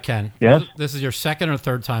 All right, Ken. Yes. This is your second or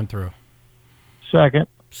third time through? Second.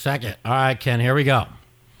 All right, Ken, here we go.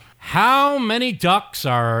 How many ducks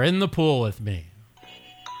are in the pool with me?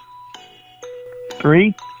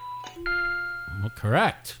 3. Well,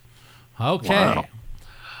 correct. Okay. Wow.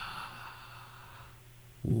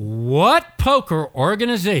 What poker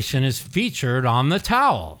organization is featured on the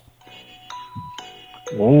towel?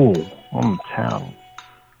 Oh, on the towel.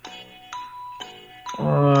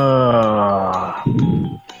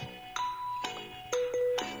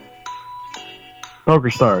 Poker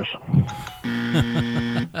Stars.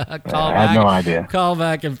 I had no idea. Call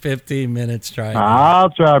back in 15 minutes. Try. I'll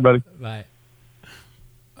try, buddy. Bye.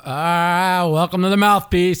 Welcome to the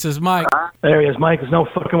Mouthpiece. This is Mike. There he is, Mike. There's no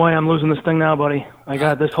fucking way I'm losing this thing now, buddy. I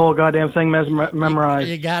got this whole goddamn thing memorized.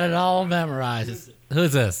 You got it all memorized.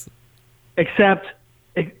 Who's this? Except,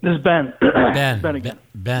 this is Ben. Ben again.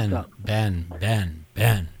 Ben.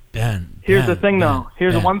 Here's the thing, though.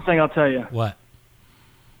 Here's the one thing I'll tell you. What?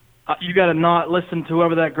 You got to not listen to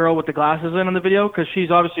whoever that girl with the glasses in the video, because she's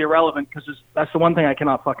obviously irrelevant, because that's the one thing I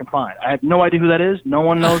cannot fucking find. I have no idea who that is. No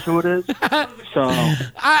one knows who it is. So,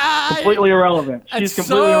 completely irrelevant. She's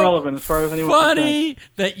completely irrelevant as far as anyone can say. Funny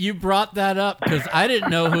that you brought that up, because I didn't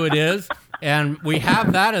know who it is, and we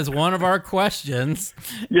have that as one of our questions.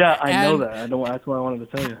 Yeah, I know that. That's what I wanted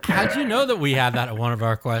to tell you. How'd you know that we had that at one of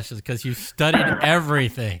our questions? Because you studied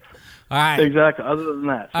everything. All right. Exactly. Other than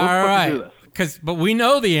that. So all right. do this. But we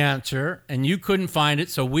know the answer, and you couldn't find it,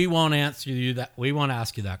 so we won't answer you that. We won't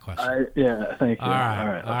ask you that question. Thank you. All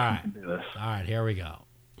right. All right, here we go.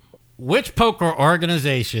 Which poker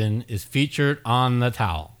organization is featured on the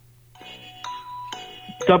towel?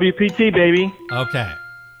 WPT, baby. Okay.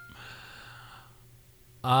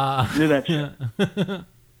 Do that shit.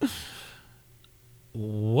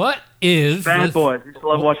 What is Bad Boys. I used to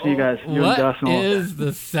love watching you guys. You and Gus and all What is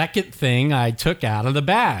the second thing I took out of the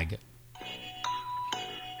bag?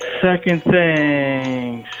 Second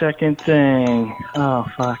thing. Oh,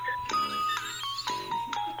 fuck.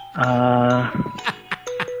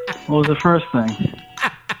 What was the first thing?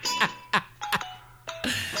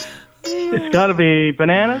 It's got to be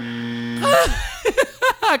bananas.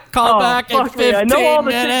 Call back in 15 I know all the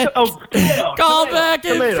minutes. Call back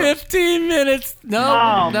in 15 minutes. No.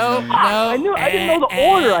 I didn't know the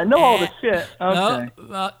order. I know all the shit. Okay.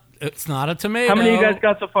 No, it's not a tomato. How many of you guys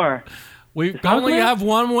got so far? We only have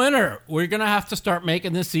one winner. We're going to have to start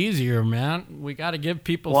making this easier, man. We got to give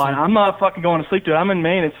people some... I'm not fucking going to sleep, dude. I'm in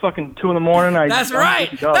Maine. It's fucking 2 in the morning. That's right.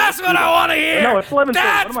 That's what I want to hear. No, it's 11.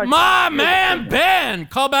 That's my man, Ben.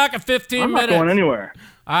 Call back in 15 minutes. I'm not going anywhere.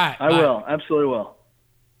 All right. I will. Absolutely will.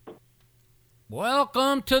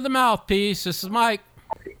 Welcome to the Mouthpiece. This is Mike.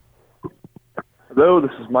 Hello,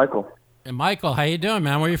 this is Michael. And Michael, how you doing,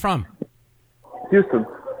 man? Where are you from? Houston.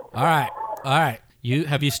 All right.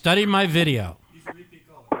 Have you studied my video?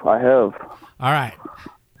 I have. All right.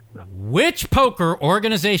 Which poker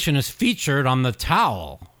organization is featured on the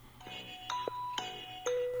towel?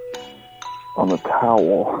 On the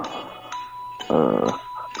towel? I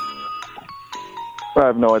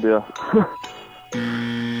have no idea.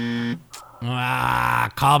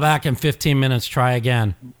 Call back in 15 minutes. Try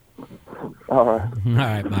again. All right. All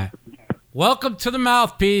right, bye. Welcome to the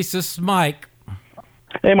Mouthpiece. This is Mike.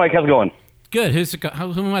 Hey, Mike. How's it going? Good.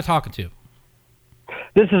 Who am I talking to?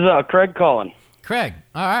 This is Craig calling. Craig.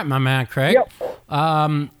 All right, my man, Craig. Yep.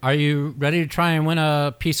 Are you ready to try and win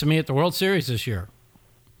a piece of me at the World Series this year?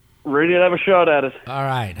 Ready to have a shot at it. All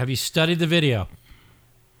right. Have you studied the video?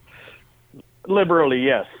 Liberally,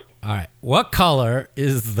 yes. All right. What color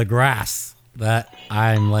is the grass that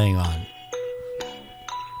I'm laying on?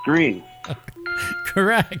 Green.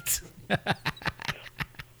 Correct.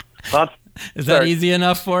 Is that easy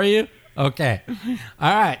enough for you? Okay.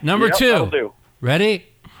 All right. Number 2. That'll do. Ready?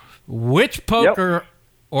 Which poker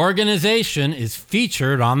organization is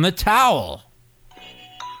featured on the towel?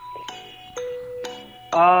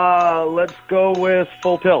 Let's go with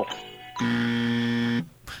Full Tilt.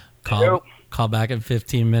 Call back in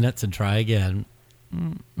 15 minutes and try again.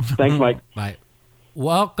 Thanks, Mike. Bye.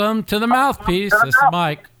 Welcome to the Mouthpiece. This is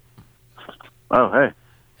Mike. Oh, hey.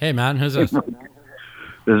 Hey, man. Who's this?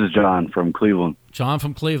 This is John from Cleveland. John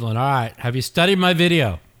from Cleveland. All right. Have you studied my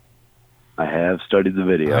video? I have studied the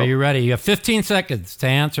video. Are you ready? You have 15 seconds to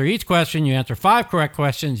answer each question. You answer 5 correct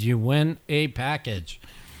questions, you win a package.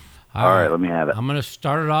 All right, let me have it. I'm going to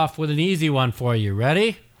start it off with an easy one for you.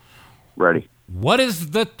 Ready? Ready. What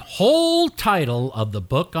is the whole title of the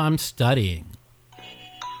book I'm studying?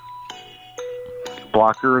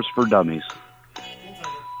 Blockers for Dummies.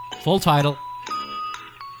 Full title.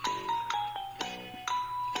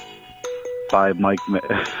 By Mike.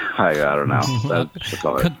 I don't know. That's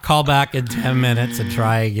Call back in 10 minutes and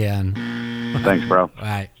try again. Thanks, bro. All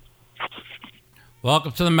right.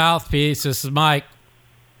 Welcome to the Mouthpiece. This is Mike.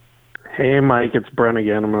 Hey, Mike. It's Brent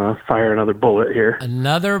again. I'm going to fire another bullet here.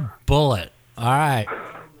 Another bullet. All right.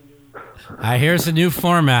 Here's the new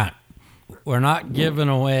format. We're not giving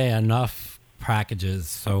away enough packages,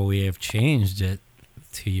 so we have changed it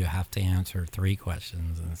to you have to answer 3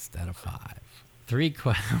 questions instead of 5. 3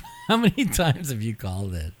 questions. How many times have you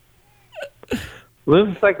called it? Well, this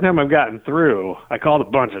is the second time I've gotten through. I called a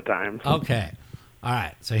bunch of times. Okay. All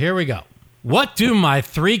right. So here we go. What do my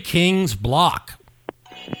 3 kings block?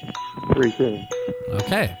 3 kings.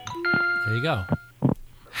 Okay. There you go.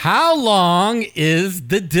 How long is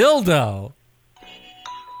the dildo?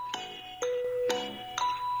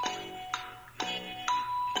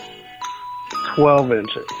 $12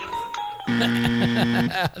 inches.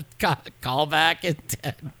 Call back in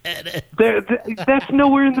 10 minutes. That's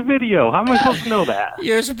nowhere in the video. How am I supposed to know that?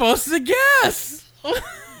 You're supposed to guess.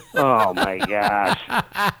 Oh, my gosh.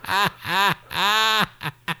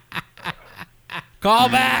 Call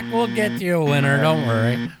back. We'll get you a winner. Don't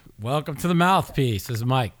worry. Welcome to the Mouthpiece. This is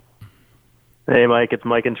Mike. Hey, Mike. It's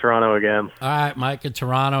Mike in Toronto again. All right, Mike in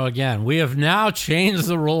Toronto again. We have now changed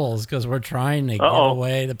the rules because we're trying to give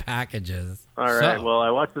away the packages. All right. Well,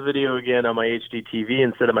 I watched the video again on my HD TV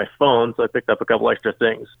instead of my phone, so I picked up a couple extra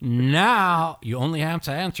things. Now you only have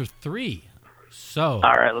to answer 3. So.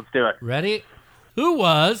 All right, let's do it. Ready? Who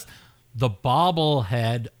was the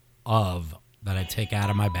bobblehead of that I take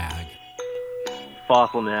out of my bag?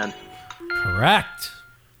 Fossil Man. Correct.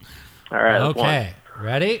 All right. Okay.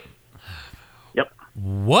 Ready? Yep.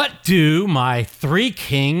 What do my 3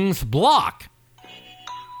 kings block?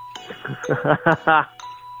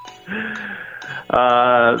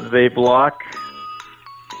 They block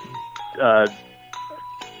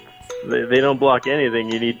They don't block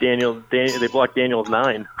anything. You need Daniel. They block Daniel's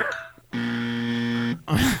 9.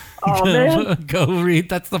 Oh man! Go read.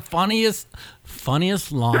 That's the funniest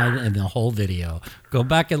line in the whole video. Go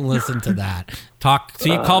back and listen to that.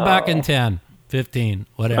 See, call back in 10, 15,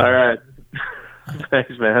 whatever. All right.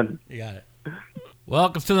 Thanks, man. You got it.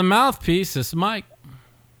 Welcome to the Mouthpiece. This is Mike.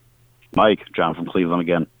 Mike, John from Cleveland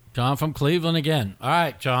again. John from Cleveland again. All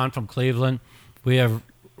right, John from Cleveland. We have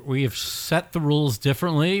set the rules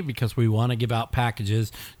differently because we want to give out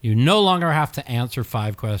packages. You no longer have to answer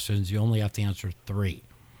 5 questions. You only have to answer 3.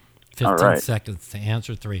 15 seconds to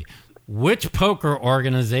answer 3. Which poker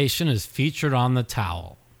organization is featured on the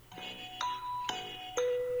towel?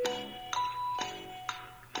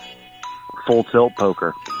 Full Tilt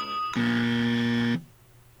Poker.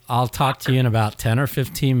 I'll talk to you in about 10 or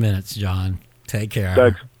 15 minutes, John. Take care.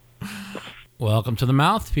 Thanks. Welcome to the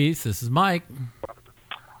Mouthpiece. This is Mike.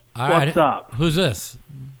 All What's up? Who's this?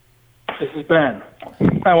 This is Ben.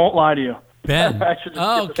 I won't lie to you. Ben. I should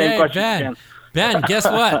just get the same question again. Ben, guess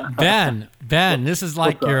what? Ben, this is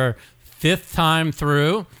like your 5th time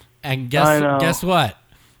through. And guess what?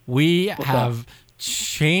 We have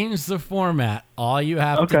changed the format. All you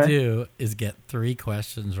have to do is get 3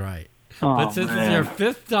 questions right. Oh, but since it's your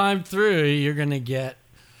 5th time through, you're going to get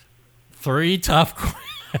 3 tough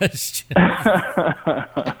questions.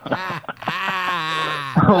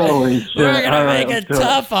 Holy shit. We're going to make it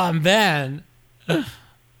tough on Ben.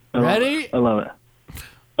 Ready? I love it.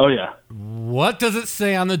 Oh, yeah. What does it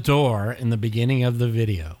say on the door in the beginning of the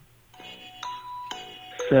video?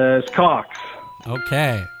 Says Cox.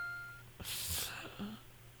 Okay.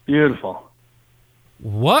 Beautiful.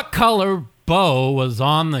 What color bow was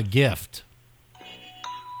on the gift?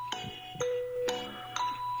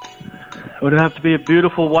 Would it have to be a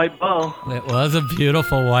beautiful white bow? It was a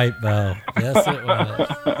beautiful white bow. Yes, it was.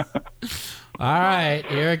 All right,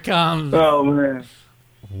 here it comes. Oh, man.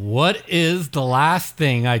 What is the last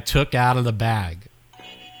thing I took out of the bag?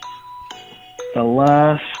 The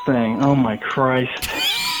last thing. Oh, my Christ.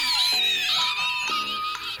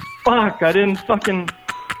 Fuck, I didn't fucking...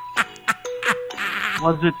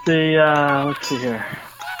 Was it the, let's see here.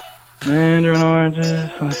 Mandarin oranges.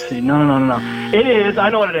 Let's see. No. It is. I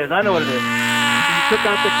know what it is. You took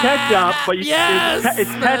out the ketchup, but it's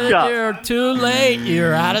ketchup. You're too late.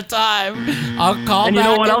 You're out of time. I'll call back. And you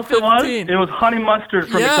know what else 15. it was? It was honey mustard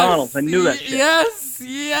from McDonald's. I knew that shit.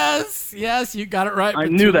 Yes. You got it right. I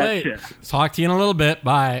knew that late. shit. Talk to you in a little bit.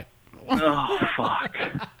 Bye. Oh, fuck.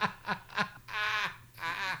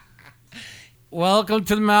 Welcome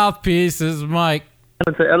to the Mouthpiece. This is Mike.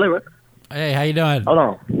 Hey, how you doing? Hold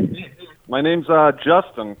on. My name's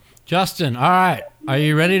Justin. Justin, all right. Are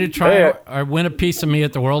you ready to try or win a piece of me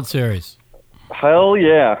at the World Series? Hell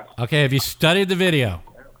yeah. Okay, have you studied the video?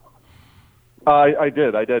 I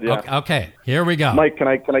did, yeah. Okay, here we go. Mike, can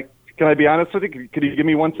I be honest with you? Could you give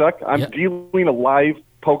me 1 sec? I'm dealing a live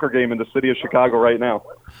poker game in the city of Chicago right now.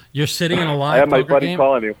 You're sitting in a live I have my poker buddy game?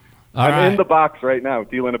 calling you. I'm right. in the box right now,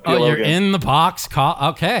 dealing a PLO game. Oh, you're in the box?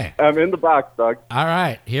 Okay. I'm in the box, dog. All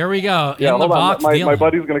right, here we go. Yeah, in the hold box on. My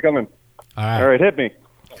buddy's going to come in. All right. All right, hit me.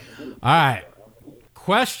 All right.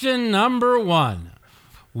 Question number 1.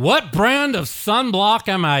 What brand of sunblock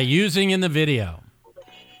am I using in the video?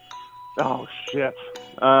 Oh, shit.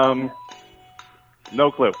 No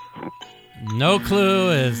clue. No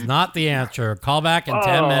clue is not the answer. Call back in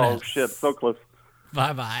 10 minutes. Oh, shit. So close.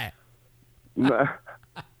 Bye-bye.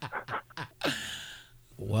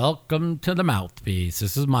 Welcome to the Mouthpiece.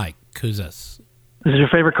 This is Mike. Who's this? This is your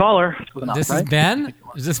favorite caller. This is Ben?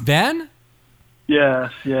 Is this Ben?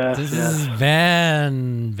 Yes. This is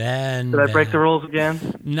Ben. Did I break the rules again?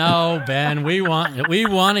 No, Ben. We want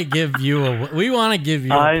to give you a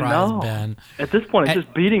prize, know. Ben. At this point, it's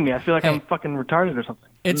just beating me. I feel like I'm fucking retarded or something.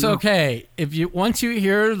 It's okay. Once you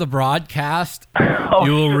hear the broadcast,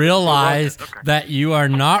 you will realize that you are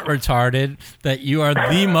not retarded, that you are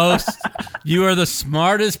the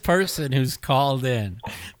smartest person who's called in.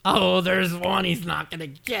 Oh, there's one he's not going to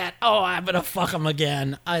get. Oh, I'm going to fuck him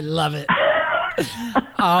again. I love it.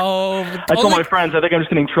 I told my friends, I think I'm just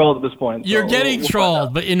getting trolled at this point. You're getting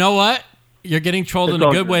trolled, but you know what? You're getting trolled in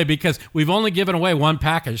a good way because we've only given away 1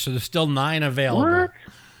 package, so there's still 9 available. What?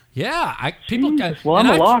 Yeah, Well, I'm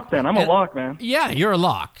a lock then. I'm a lock, man. Yeah, you're a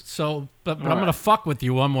lock. So, but I'm gonna fuck with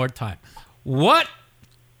you one more time.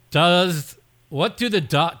 Does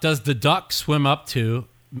the duck swim up to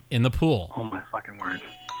in the pool? Oh my fucking word!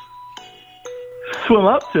 Swim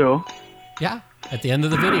up to? Yeah, at the end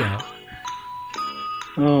of the video.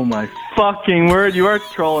 Oh my fucking word! You are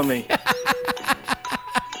trolling me.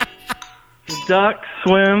 duck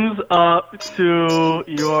swims up to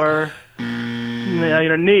your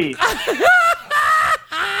knee.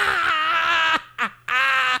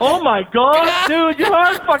 Oh my god, dude, you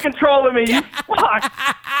are fucking trolling me, you fuck.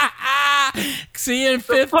 See you in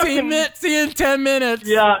 15 minutes. See you in 10 minutes.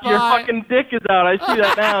 Yeah, Bye. your fucking dick is out. I see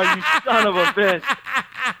that now, you son of a bitch.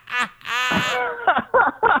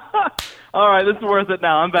 All right, this is worth it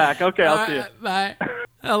now. I'm back. Okay, I'll see you. Bye.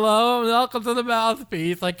 Hello, welcome to the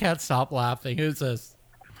Mouthpiece. I can't stop laughing. Who's this?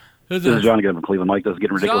 This is John again from Cleveland. Mike, this is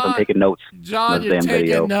getting ridiculous. I'm taking notes. John, you're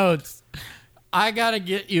taking notes. I got to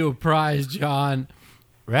get you a prize, John.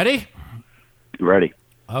 Ready? Ready.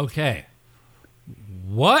 Okay.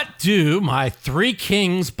 What do my three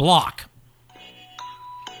kings block?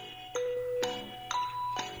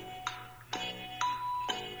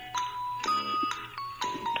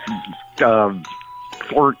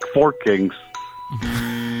 Four kings.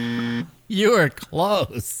 You are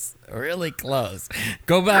close. Really close.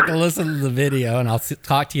 Go back and listen to the video, and I'll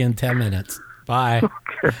talk to you in 10 minutes. Bye.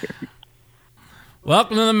 Okay.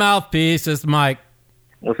 Welcome to the Mouthpiece. It's Mike.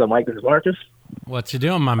 What's up, Mike? This is Marcus. What you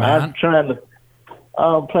doing, my man?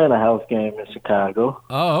 I'm playing a house game in Chicago.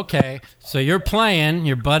 Oh, okay. So you're playing.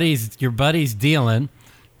 Your buddy's dealing,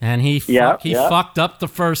 and he fucked up the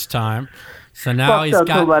first time. So now he's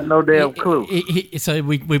got no damn clue. So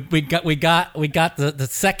we got the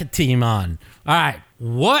second team on. All right.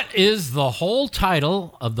 What is the whole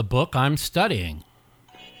title of the book I'm studying?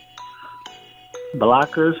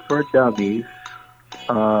 Blockers for Dummies.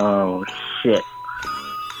 Oh shit.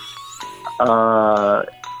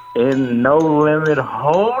 In No Limit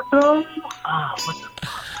Hold'em?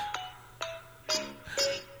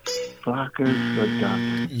 Blockers for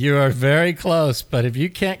Dummies. You are very close, but if you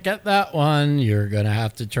can't get that one, you're going to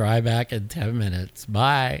have to try back in 10 minutes.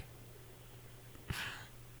 Bye.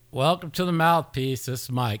 Welcome to the Mouthpiece. This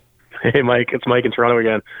is Mike. Hey, Mike. It's Mike in Toronto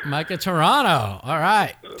again. Mike in Toronto. All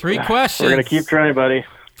right. 3 questions. We're going to keep trying, buddy.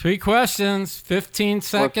 3 questions, 15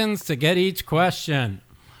 seconds to get each question.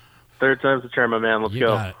 Third time's the charm, my man. Let's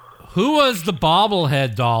go. Got it. Who was the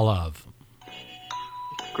bobblehead doll of?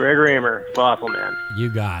 Greg Raymer, Fossil Man. You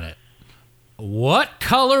got it. What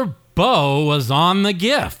color bow was on the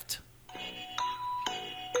gift?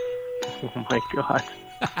 Oh, my God.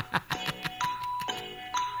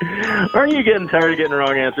 Aren't you getting tired of getting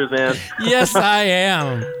wrong answers, man? Yes, I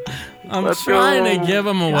am. I'm trying to give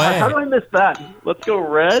them away. How do I miss that? Let's go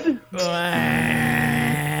red. Come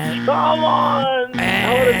on.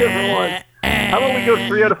 How about a different one? How about we go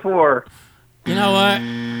 3 out of 4? You know what?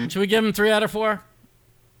 Should we give them 3 out of 4?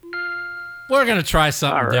 We're gonna try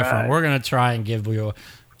something different. We're gonna try and give away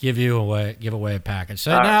a package.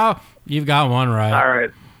 So now you've got one right. All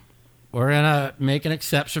right. We're gonna make an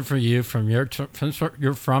exception for you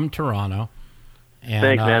you're from Toronto. And,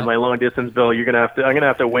 thanks, man. My long distance bill. I'm gonna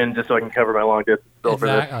have to win just so I can cover my long distance bill for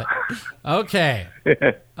this. Okay.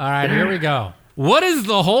 All right. Here we go. What is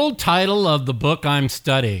the whole title of the book I'm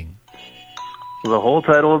studying? The whole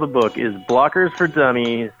title of the book is Blockers for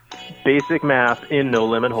Dummies, Basic Math in No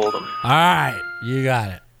Limit Hold'em. All right. You got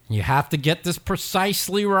it. You have to get this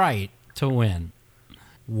precisely right to win.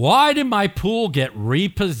 Why did my pool get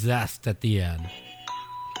repossessed at the end?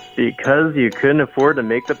 Because you couldn't afford to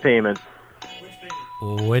make the payment.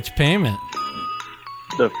 Which payment?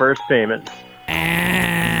 The first payment.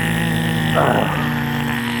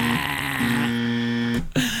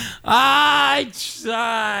 I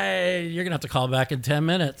tried. You're going to have to call back in 10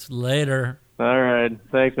 minutes later. All right.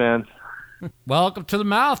 Thanks, man. Welcome to the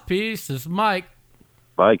Mouthpiece. This is Mike.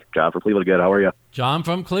 Mike, John from Cleveland again. How are you? John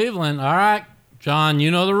from Cleveland. All right. John,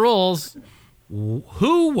 you know the rules.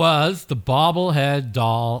 Who was the bobblehead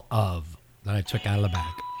doll of that I took out of the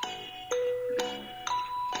bag?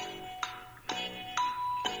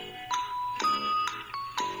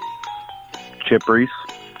 Chip Reese.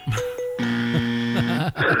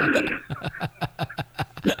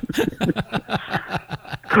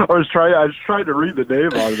 I was trying to read the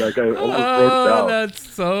name on that guy. I almost wrote it down. That's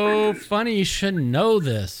so funny. You should know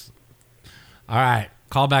this. All right.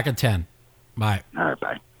 Call back at 10. Bye. All right,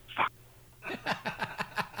 bye.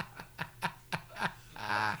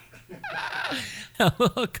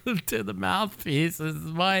 Welcome to the Mouthpiece. This is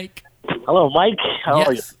Mike. Hello, Mike. How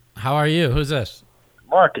are you? How are you? Who's this?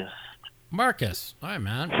 Marcus. Marcus. All right,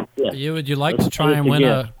 man. Yeah. Would you like to try and win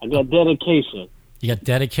I got dedication. You got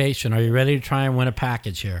dedication. Are you ready to try and win a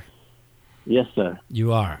package here? Yes, sir.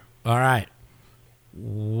 You are. All right.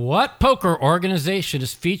 What poker organization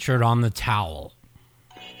is featured on the towel?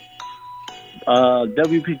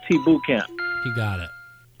 WPT Boot Camp. You got it.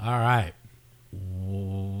 All right.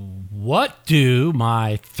 What do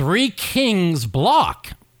my three kings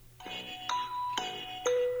block?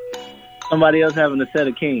 Somebody else having a set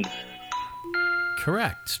of kings.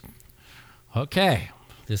 Correct. Okay,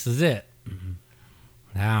 this is it.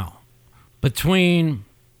 Now, between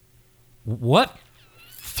what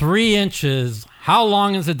 3 inches, how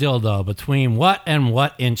long is a dildo? Between what and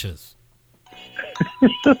what inches?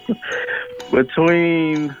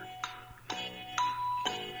 Between,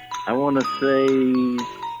 I want to say,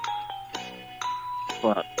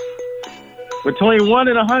 fuck. Between 1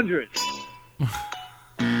 and 100.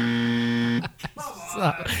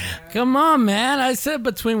 Come on, man. I said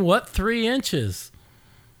between what 3 inches?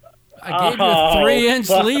 I gave you a 3-inch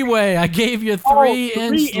leeway. I gave you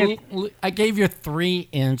 3-inch. I gave you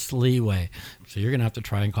 3-inch leeway. So you're gonna have to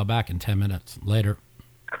try and call back in 10 minutes later.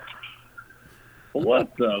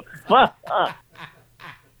 What the fuck?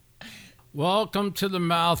 Welcome to the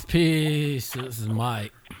Mouthpiece. This is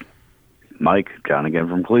Mike. Mike, John again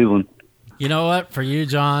from Cleveland. You know what? For you,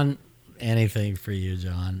 John, anything for you,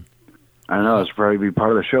 John. I know, it's probably be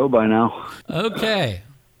part of the show by now. Okay.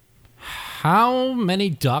 How many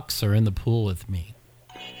ducks are in the pool with me?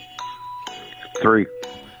 3.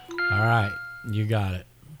 All right, you got it.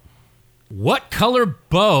 What color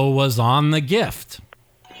bow was on the gift?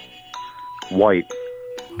 White.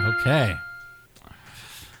 Okay.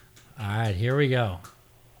 All right, here we go.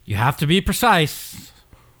 You have to be precise.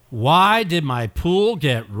 Why did my pool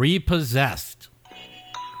get repossessed?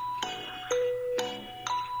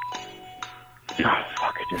 Oh,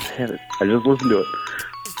 fuck, I just hit it. I just listened to it.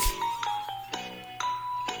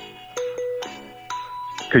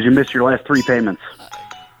 Because you missed your last 3 payments.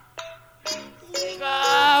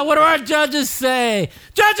 What do our judges say?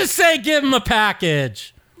 Judges say give him a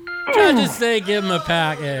package. Judges say give him a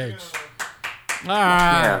package. All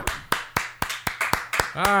right.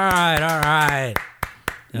 All right.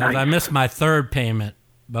 Nice. I missed my 3rd payment,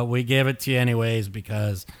 but we gave it to you anyways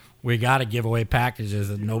because we got to give away packages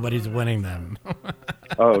and nobody's winning them.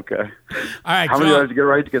 Oh, okay. All right. How many guys get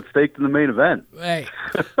right to get staked in the main event? Hey.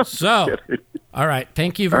 So, all right.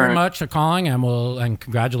 Thank you very much for calling, and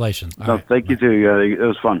congratulations. All right. Thank you too. It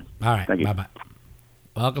was fun. All right. Thank you. Bye-bye.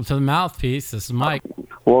 Welcome to the Mouthpiece. This is Mike.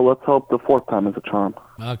 Well, let's hope the 4th time is a charm.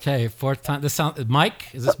 Okay, 4th time. This sound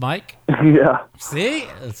Mike? Is this Mike? Yeah. See?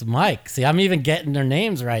 It's Mike. See, I'm even getting their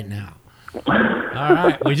names right now. All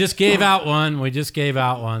right. We just gave out one.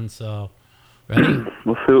 So, ready?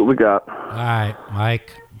 We'll see what we got. All right,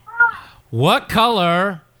 Mike. What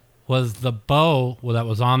color was the bow that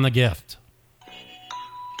was on the gift?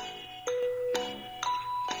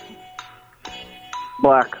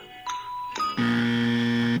 Black.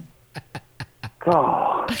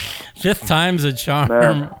 Oh. 5th time's a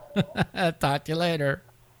charm. Talk to you later.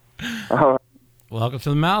 Welcome to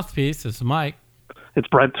the Mouthpiece. This is Mike. It's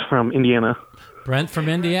Brent from Indiana. Brent from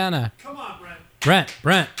Indiana. Come on, Brent.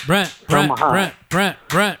 Brent.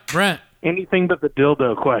 Anything but the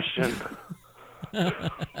dildo question.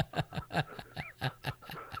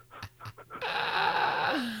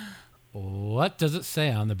 What does it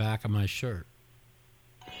say on the back of my shirt?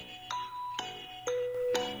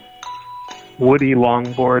 Woody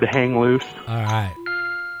longboard hang loose. All right.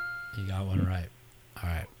 You got one right. All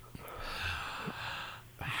right.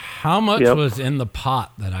 How much was in the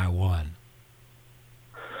pot that I won?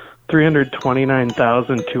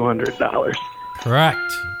 $329,200.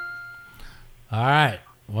 Correct. All right.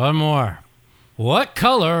 One more. What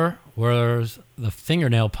color was the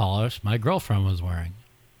fingernail polish my girlfriend was wearing?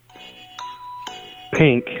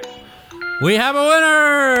 Pink. We have a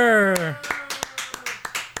winner!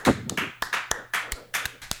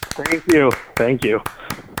 Thank you. All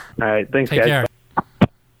right, thanks, Take guys. care.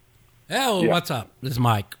 Hey, what's up? This is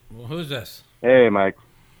Mike. Who's this? Hey, Mike.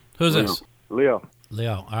 Who's this? Leo.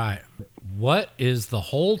 All right. What is the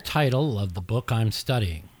whole title of the book I'm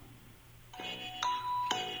studying?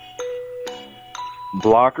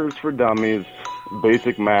 Blockers for Dummies,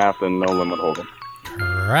 Basic Math, and No Limit Hold'em.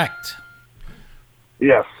 Correct.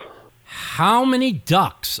 Yes. How many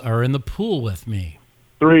ducks are in the pool with me?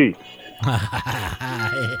 3.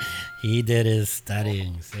 He did his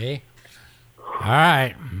studying, see? All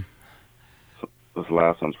right. This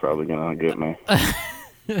last one's probably going to get me.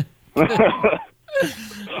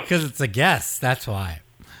 Because it's a guess, that's why.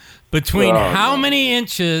 Between how many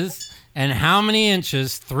inches and how many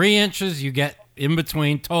inches, 3 inches you get in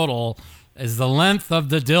between total, is the length of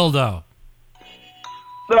the dildo.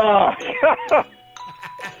 I'm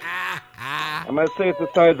going to say it's the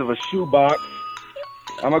size of a shoebox.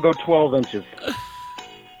 I'm going to go 12 inches.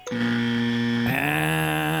 No.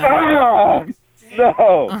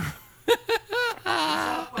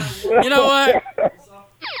 You know what?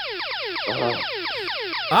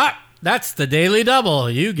 That's the daily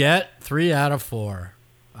double. You get 3 out of 4.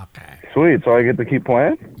 Okay. Sweet. So I get to keep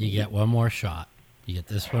playing? You get one more shot. You get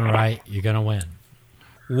this one right, you're going to win.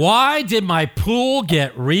 Why did my pool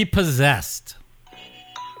get repossessed?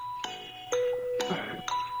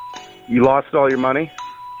 You lost all your money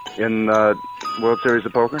in World Series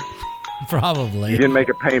of Poker? Probably. You didn't make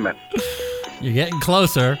a payment. You're getting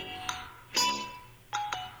closer.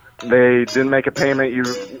 They didn't make a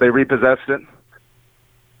payment. They repossessed it.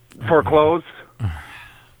 Foreclosed.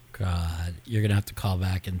 God, you're going to have to call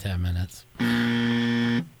back in 10 minutes.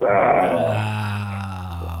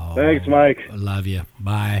 Thanks, Mike. I love you.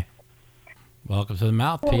 Bye. Welcome to the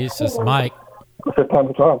Mouthpiece. This is Mike. Fifth time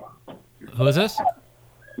the charm. Who is this?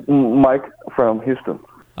 Mike from Houston.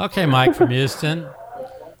 Okay, Mike from Houston.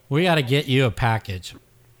 We got to get you a package.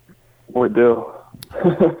 We do.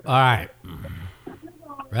 All right.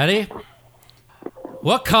 Ready?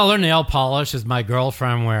 What color nail polish is my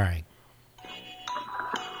girlfriend wearing?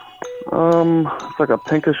 It's like a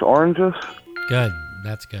pinkish orangish. Good.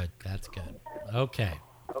 That's good. That's good. Okay.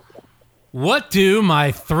 What do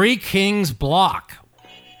my three kings block?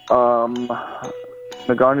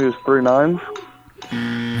 Nagano's 3 9s.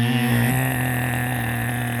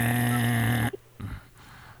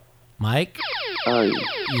 Mike?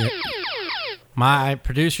 Yeah. My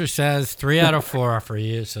producer says 3 out of 4 are for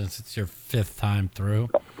you since it's your 5th time through.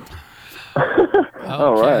 Okay.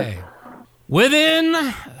 All right.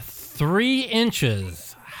 Within 3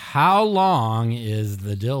 inches, how long is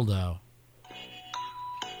the dildo?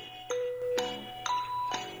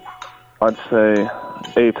 I'd say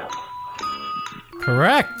 8.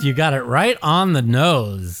 Correct. You got it right on the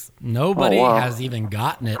nose. Nobody Oh, wow. has even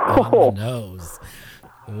gotten it on the nose.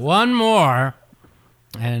 One more,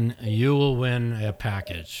 and you will win a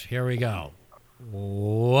package. Here we go.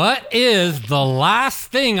 What is the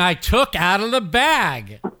last thing I took out of the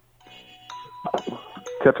bag?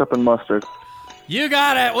 Ketchup and mustard. You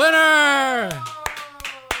got it. Winner!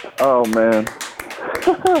 Oh, man.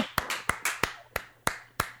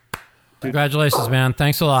 Congratulations, man.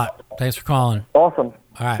 Thanks a lot. Thanks for calling. Awesome.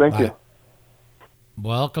 All right. Thank bye. you.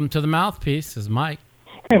 Welcome to the Mouthpiece. This is Mike.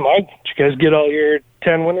 Hey, Mike. Did you guys get all your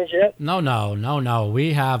 10 winners yet? No.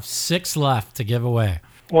 We have 6 left to give away.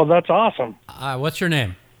 Well, that's awesome. What's your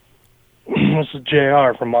name? This is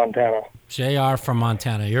JR from Montana. JR from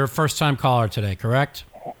Montana. You're a first-time caller today, correct?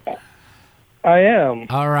 I am.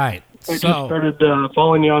 All right. I just started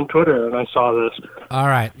following you on Twitter, and I saw this. All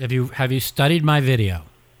right. Have you studied my video?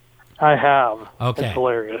 I have. Okay. It's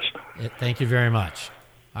hilarious. Thank you very much.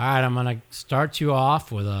 All right. I'm going to start you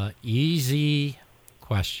off with an easy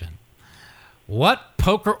question. What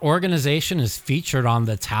poker organization is featured on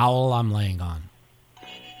the towel I'm laying on?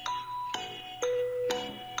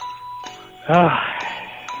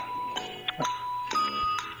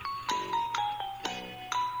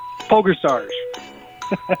 Poker Stars.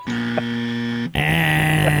 All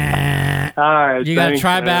right. You got to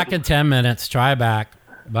try back in 10 minutes. Try back.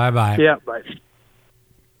 Bye-bye. Yeah, bye.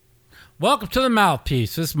 Welcome to the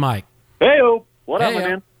Mouthpiece. This is Mike. Hey-o. What up, Hey-o.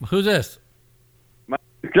 man? Who's this?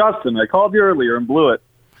 Justin. I called you earlier and blew it.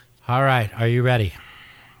 All right. Are you ready?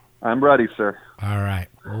 I'm ready, sir. All right.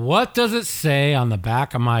 What does it say on the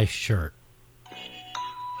back of my shirt?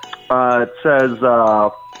 It says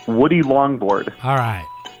Woody Longboard. All right.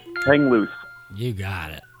 Hang loose. You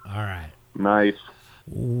got it. All right. Nice.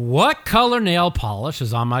 What color nail polish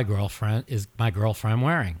is my girlfriend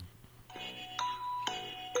wearing?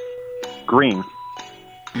 Green.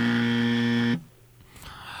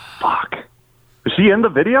 Fuck. Is she in the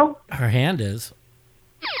video? Her hand is.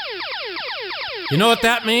 You know what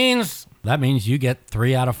that means? That means you get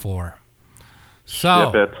 3 out of 4.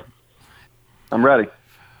 So, Yep, I'm ready.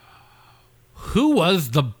 Who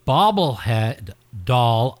was the bobblehead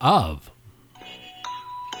doll of?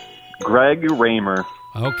 Greg Raymer.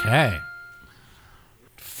 Okay.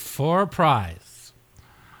 For a prize.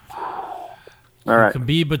 All right. It can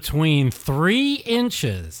be between 3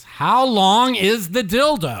 inches. How long is the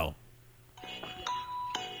dildo?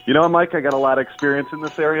 You know, Mike, I got a lot of experience in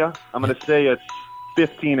this area. I'm going to say it's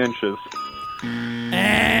 15 inches.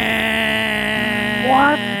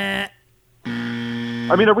 What?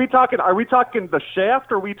 I mean, are we talking the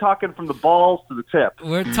shaft, or are we talking from the balls to the tip?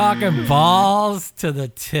 We're talking balls to the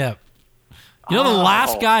tip. You know, the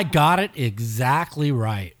last guy got it exactly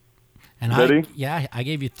right. And Did he? Yeah, I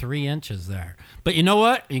gave you 3 inches there. But you know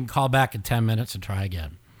what? You can call back in 10 minutes and try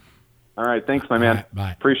again. All right. Thanks, my man. Right,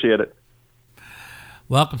 bye. Appreciate it.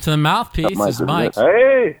 Welcome to the Mouthpiece. This is Mike.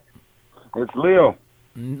 Hey, it's Leo.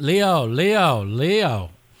 Leo.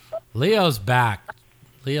 Leo's back.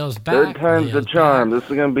 Leo's back. Third time's the charm. This is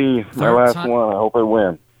going to be my Third last time. one. I hope I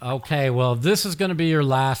win. Okay, well, this is going to be your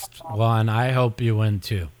last one. I hope you win,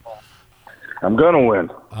 too. I'm going to win.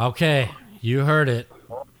 Okay, you heard it.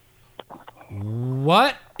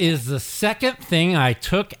 What is the second thing I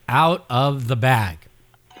took out of the bag?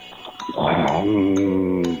 A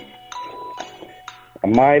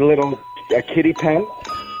kitty pen?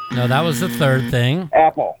 No, that was the third thing.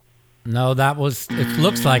 Apple. No, it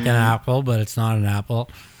looks like an apple, but it's not an apple.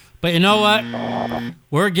 But you know what?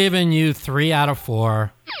 We're giving you 3 out of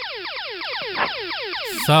 4.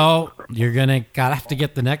 So you're gotta have to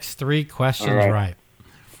get the next 3 questions right.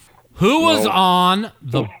 Who was on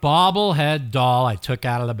the bobblehead doll I took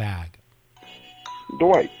out of the bag?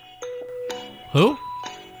 Dwight. Who?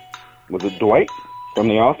 Was it Dwight from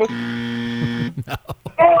The Office? No.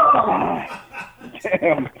 Oh,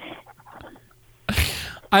 damn.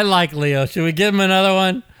 I like Leo. Should we give him another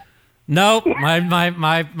one? Nope.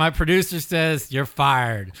 My producer says you're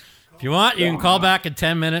fired. If you want, you can call back in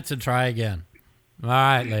 10 minutes and try again. All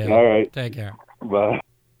right, Leo. All right. Take care. Bye.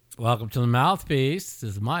 Welcome to the Mouthpiece.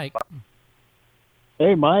 This is Mike.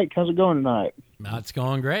 Hey, Mike. How's it going tonight? It's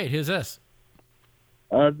going great. Who's this?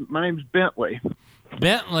 My name's Bentley.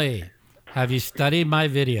 Bentley. Have you studied my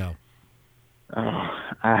video? I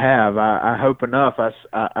have. I hope enough.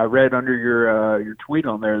 I read under your tweet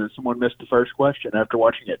on there that someone missed the first question after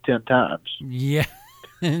watching it 10 times. Yeah.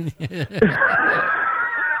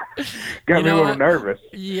 Got me a little nervous.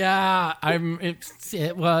 Yeah,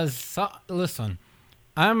 listen,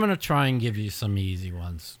 I'm going to try and give you some easy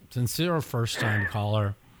ones. Since you're a first-time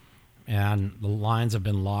caller, and the lines have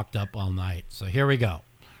been locked up all night. So here we go.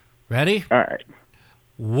 Ready? All right.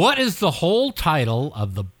 What is the whole title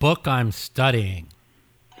of the book I'm studying?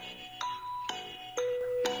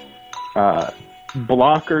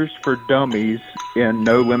 Blockers for Dummies in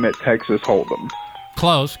No Limit Texas Hold'em.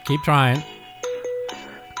 Close. Keep trying.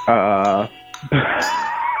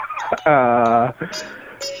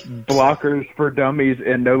 Blockers for Dummies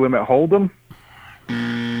in No Limit Hold'em.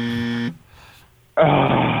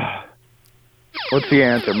 What's the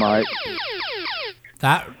answer, Mike?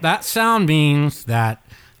 That sound means that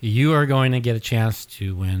you are going to get a chance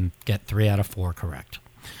to get 3 out of 4 correct.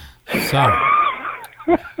 So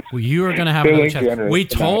you are going to have another chance. We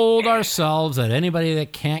told ourselves that anybody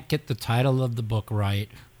that can't get the title of the book right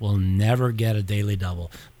will never get a daily double.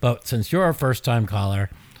 But since you're a first-time caller,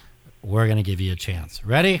 we're going to give you a chance.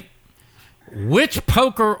 Ready? Which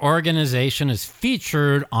poker organization is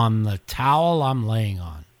featured on the towel I'm laying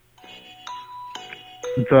on?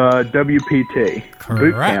 The WPT. Correct.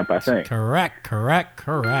 Boot camp, I think. Correct.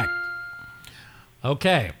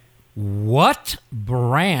 Okay. What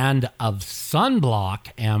brand of sunblock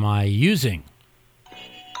am I using?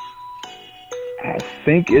 I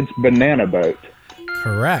think it's Banana Boat.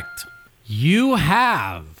 Correct. You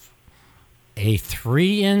have a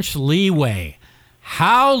 3-inch leeway.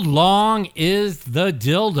 How long is the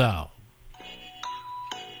dildo?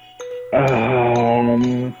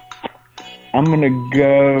 I'm going to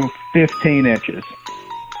go 15 inches.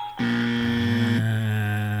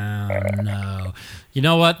 No. You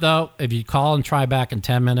know what, though? If you call and try back in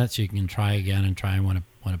 10 minutes, you can try again and try and win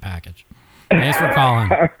a package. Thanks for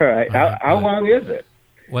calling. All right. How long is it?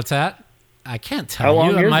 What's that? I can't tell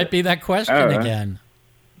you. It might be that question again.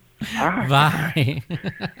 Bye.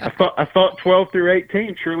 I thought 12 through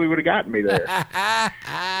 18 surely would have gotten me there.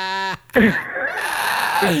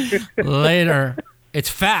 Later. It's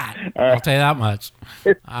fat. I'll tell you that much.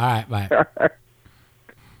 All right, bye.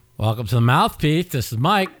 Welcome to the Mouthpiece. This is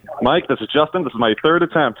Mike. Mike, this is Justin. This is my 3rd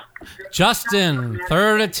attempt. Justin,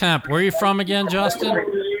 3rd attempt. Where are you from again, Justin?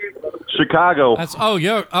 Chicago. That's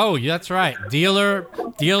right. Dealer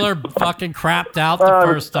fucking crapped out the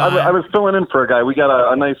first time. I was filling in for a guy. We got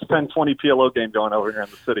a nice 10-20 PLO game going over here in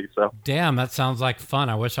the city. So. Damn, that sounds like fun.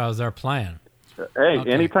 I wish I was there playing. Hey,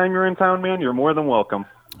 anytime you're in town, man, you're more than welcome.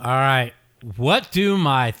 All right. What do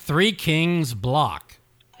my 3 kings block?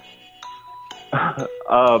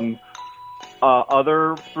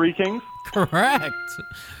 Other 3 kings? Correct.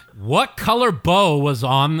 What color bow was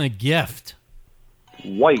on the gift?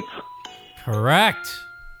 White. Correct.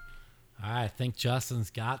 I think Justin's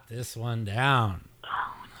got this one down.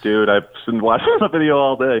 Dude, I've been watching the video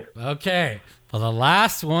all day. Okay. Well, the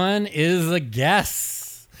last one is a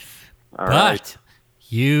guess. All right.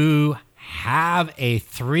 You have a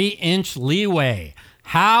 3-inch leeway.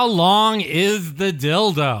 How long is the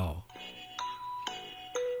dildo?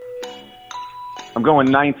 I'm going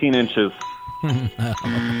 19 inches. No.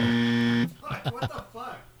 What the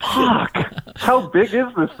fuck? Fuck. How big is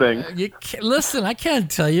this thing? Listen, I can't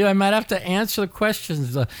tell you. I might have to answer the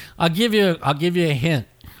questions. I'll give you a hint.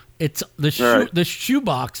 It's the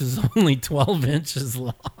shoebox is only 12 inches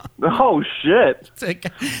long. Oh, shit.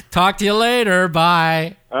 Talk to you later.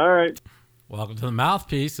 Bye. All right. Welcome to the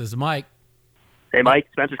Mouthpiece. This is Mike. Hey, Mike.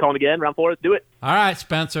 Spencer's calling again. Round 4. Let's do it. All right,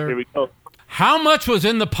 Spencer. Here we go. How much was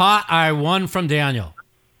in the pot I won from Daniel?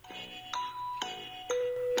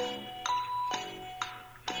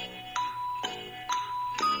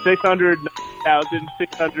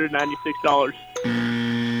 $600,696.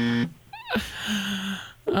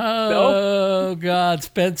 Oh, God.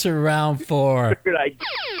 Spencer, round 4.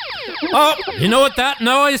 Oh, you know what that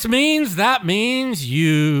noise means? That means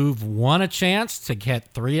you've won a chance to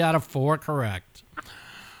get 3 out of 4 correct.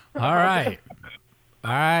 All right.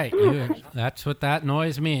 All right. That's what that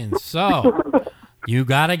noise means. So you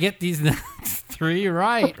got to get these next 3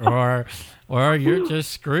 right or you're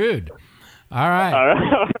just screwed. All right. All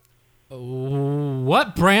right.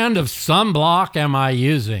 What brand of sunblock am I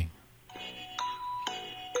using?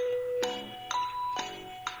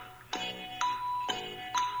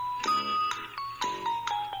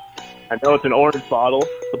 I know it's an orange bottle,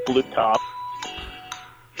 the blue top.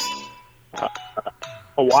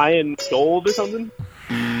 Hawaiian gold or something?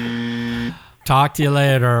 Talk to you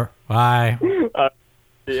later. Bye.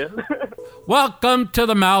 Yeah. Welcome to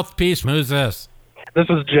the Mouthpiece. Who's this? This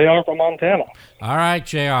is JR from Montana. All right,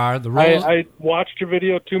 JR. The rules. I watched your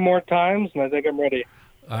video 2 more times, and I think I'm ready.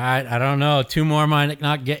 All right. I don't know. 2 more might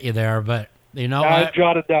not get you there, but you know I what?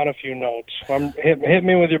 jotted down a few notes. Hit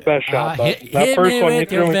me with your best shot. Hit me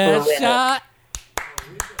with your best shot.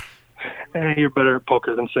 You're better at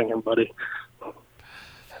poker than singing, buddy.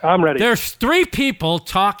 I'm ready. There's 3 people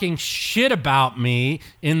talking shit about me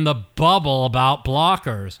in the bubble about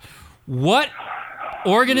blockers. What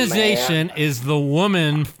organization is the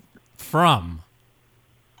woman from?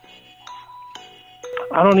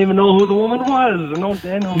 I don't even know who the woman was.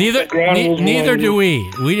 Neither do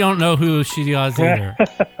we. We don't know who she is either.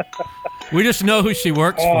 We just know who she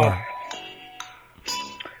works for.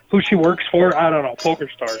 Who she works for? I don't know. Poker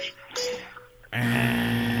Stars.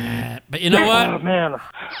 But you know what? Oh, man.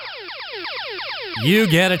 You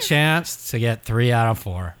get a chance to get 3 out of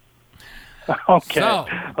 4. Okay. So,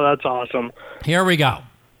 well, that's awesome. Here we go.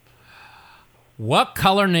 What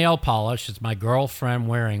color nail polish is my girlfriend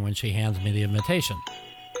wearing when she hands me the invitation?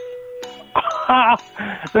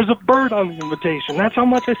 There's a bird on the invitation. That's how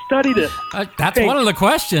much I studied it. That's one of the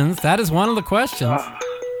questions. That is one of the questions.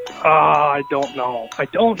 I don't know.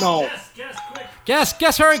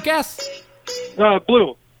 Guess, hurry, guess.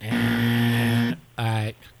 Blue. And, all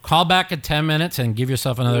right. Call back in 10 minutes and give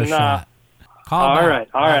yourself another shot. All right.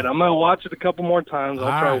 I'm going to watch it a couple more times.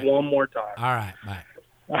 I'll try one more time. All right. Bye.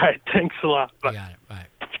 All right. Thanks a lot. Bye. You got it. Bye.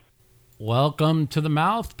 Welcome to the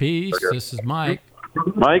Mouthpiece. This is Mike.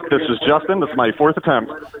 Mike, this is Justin. This is my 4th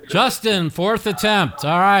attempt. Justin, 4th attempt.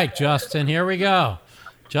 All right, Justin, here we go.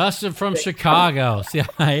 Justin from Chicago. See,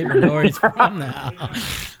 I even know where he's from now.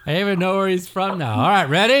 All right,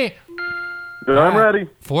 ready? I'm ready.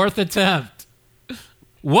 4th attempt.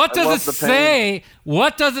 What does it say?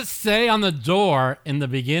 What does it say on the door in the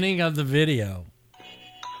beginning of the video?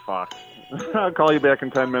 Fuck. I'll call you back in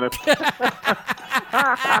 10 minutes.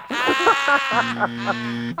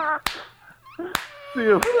 See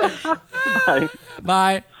you. Bye.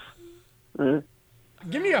 Bye.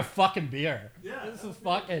 Give me a fucking beer. Yeah. This is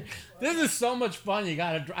so much fun. I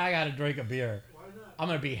gotta drink a beer. Why not? I'm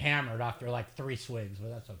gonna be hammered after like 3 swigs, but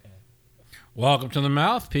that's okay. Welcome to the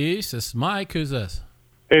Mouthpiece. This is Mike. Who's this?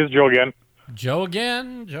 Hey, it's Joe again. Joe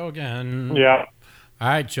again. Yeah. All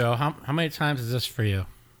right, Joe. How many times is this for you?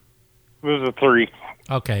 This is a 3.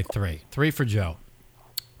 Okay, 3. 3 for Joe.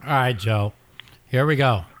 All right, Joe. Here we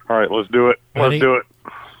go. All right, let's do it. Ready? Let's do it.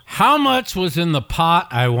 How much was in the pot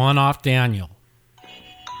I won off Daniel?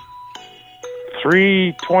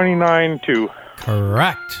 $329.2.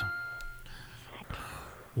 Correct.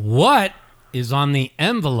 What is on the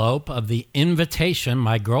envelope of the invitation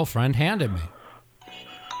my girlfriend handed me?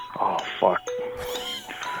 Oh, fuck.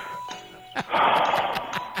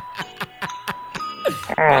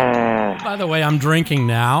 By the way, I'm drinking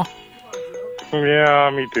now. Yeah,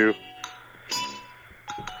 me too.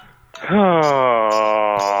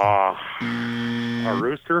 A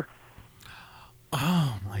rooster?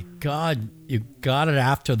 Oh, my God. You got it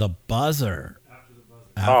after the buzzer.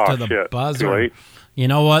 Shit. Buzzer. Too late. You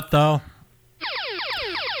know what, though?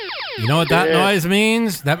 You know what that noise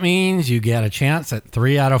means? That means you get a chance at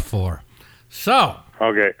 3 out of 4. So.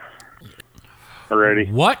 Okay. Ready.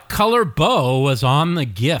 What color bow was on the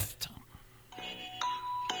gift?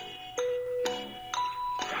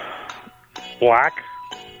 Black.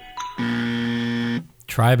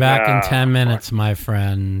 Try back in 10 minutes, my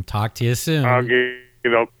friend. Talk to you soon. I'll give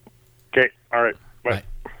All right. Bye. Right.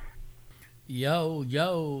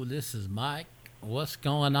 Yo, this is Mike. What's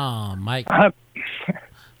going on, Mike?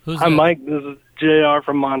 Who's Hi, Mike. This is JR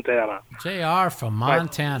from Montana. JR from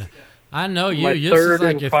Montana. I know you. My This third is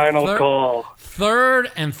like and your final call.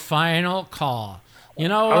 Third and final call. You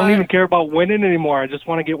know, I don't even care about winning anymore. I just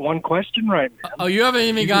want to get one question right, man. Oh, you haven't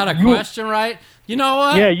even got a question right? You know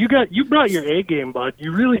what? Yeah, you brought your A game, bud.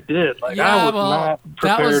 You really did. Like, I was not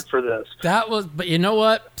prepared for this. But you know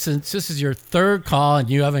what? Since this is your third call and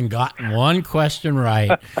you haven't gotten one question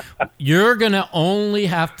right, you're going to only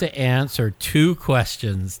have to answer 2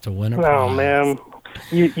 questions to win a prize. Oh, man.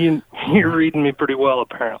 You're reading me pretty well,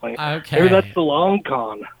 apparently. Okay. Maybe that's the long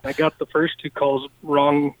con. I got the first 2 calls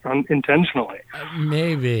wrong intentionally.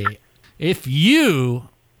 Maybe. If you,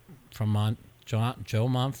 from Joe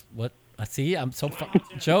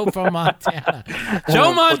from Montana.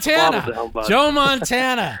 Joe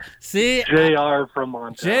Montana. See? JR from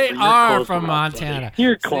Montana. JR from Montana.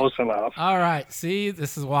 You're close enough. All right. See,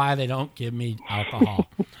 this is why they don't give me alcohol.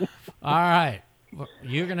 All right.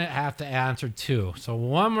 You're going to have to answer 2. So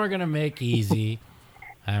one we're going to make easy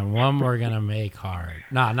and one we're going to make hard.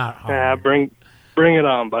 No, not hard. Yeah, bring it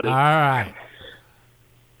on, buddy. All right.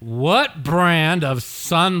 What brand of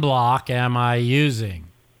sunblock am I using?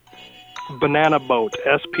 Banana Boat,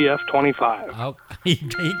 SPF 25. Oh, he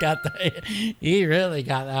got that. He really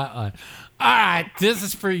got that one. All right, this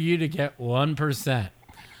is for you to get 1%.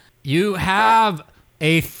 You have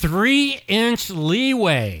a 3-inch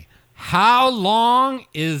leeway. How long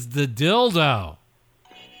is the dildo?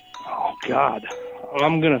 Oh God,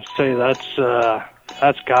 I'm gonna say that's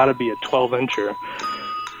got to be a 12-incher.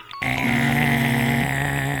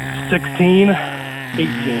 16,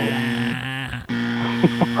 18.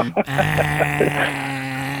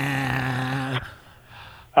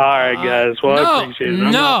 All right, guys. Well, I appreciate it.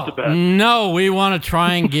 I'm off to bed. No, we want to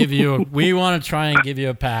try and give you. A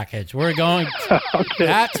package. We're going. Okay.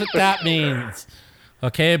 That's what that means.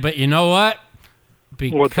 Okay, but you know what?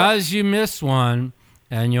 Because you missed one,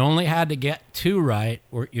 and you only had to get 2 right,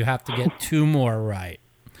 or you have to get 2 more right.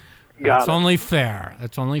 That's only fair.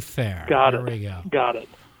 Got There it. we go. Got it.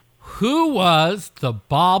 Who was the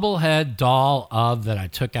bobblehead doll of that I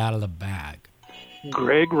took out of the bag?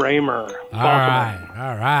 Greg Raymer. All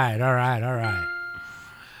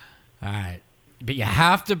right. But you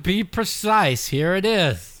have to be precise. Here it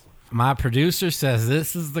is. My producer says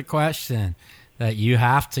this is the question that you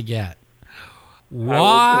have to get.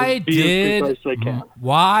 Why did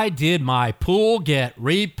my pool get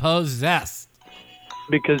repossessed?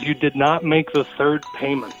 Because you did not make the 3rd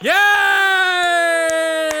payment. Yay!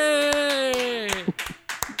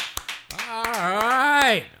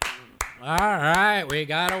 All right, we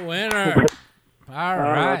got a winner. All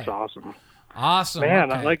right. That's awesome. Awesome.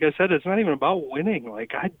 Man, okay. like I said, it's not even about winning.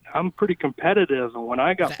 Like, I'm pretty competitive, and when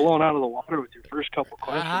I got blown out of the water with your first couple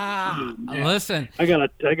questions, listen, I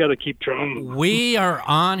gotta keep trying. We are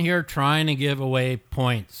on here trying to give away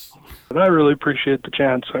points. And I really appreciate the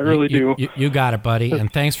chance. I really do. You got it, buddy,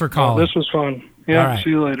 and thanks for calling. This was fun. Yeah, right.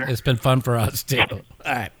 See you later. It's been fun for us, too. All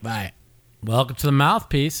right, bye. Welcome to the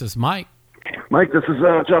Mouthpiece. It's Mike. Mike, this is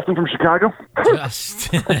Justin from Chicago.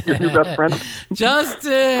 Justin. Your new best friend.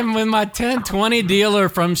 Justin with my 1020 dealer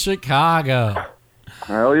from Chicago.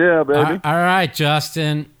 Hell yeah, baby. All right,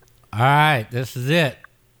 Justin. All right, this is it.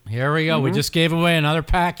 Here we go. We just gave away another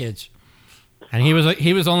package. And he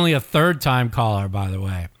was only a 3rd-time caller, by the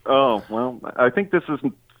way. Oh, well, I think this is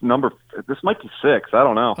this might be 6. I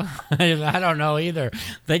don't know. I don't know either.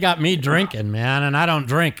 They got me drinking, man, and I don't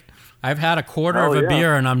drink. I've had a quarter of a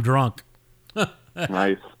beer and I'm drunk.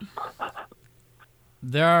 Nice.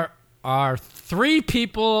 There are 3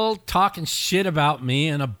 people talking shit about me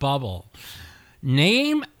in a bubble.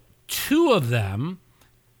 Name 2 of them,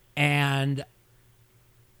 and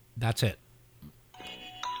that's it.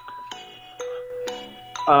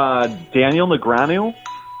 Daniel Negreanu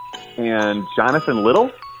and Jonathan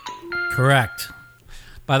Little. Correct.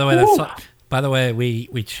 By the way,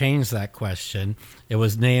 we changed that question. It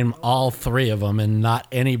was named all 3 of them, and not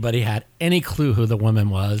anybody had any clue who the woman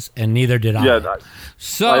was, and neither did I. Yeah,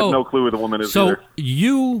 I have no clue who the woman is either. So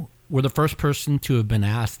you were the first person to have been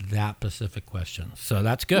asked that specific question. So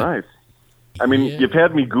that's good. Nice. I mean, you've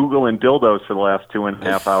had me Googling dildos for the last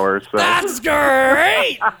 2.5 hours. So. That's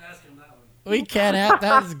great! We can't have...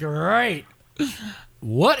 That's great.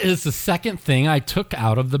 What is the second thing I took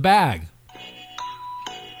out of the bag?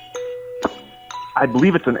 I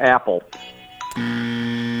believe it's an apple.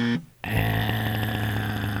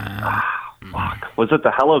 Fuck. Was it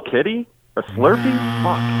the Hello Kitty? A Slurpee?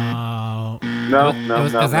 Fuck. No.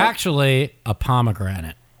 It was actually a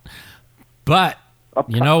pomegranate. But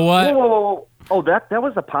You know what? Whoa. Oh, that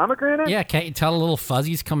was a pomegranate? Yeah, can't you tell the little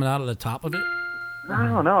fuzzies coming out of the top of it?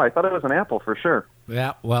 No, I thought it was an apple for sure.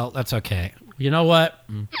 Yeah, well, that's okay. You know what?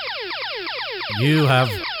 You have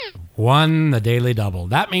won the Daily Double.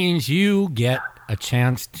 That means you get a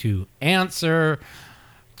chance to answer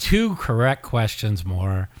 2 correct questions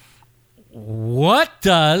more. What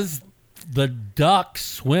does the duck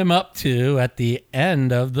swim up to at the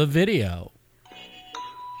end of the video?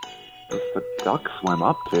 Does the duck swim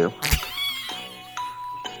up to?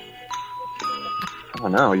 I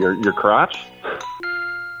don't know. Your crotch?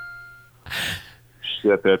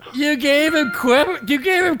 Shit, it. You gave him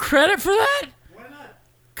credit for that? Why not?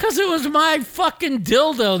 Because it was my fucking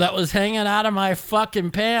dildo that was hanging out of my fucking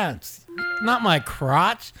pants, not my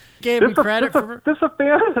crotch. Gave him credit for this a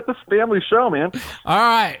family show, man. All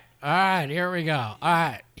right, here we go. All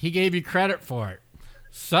right, he gave you credit for it.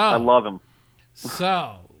 So I love him.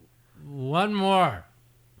 So, one more.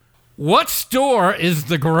 What store is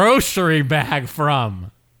the grocery bag from?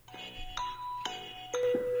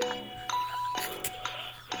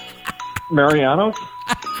 Mariano's?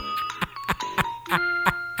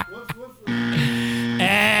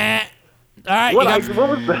 All right, what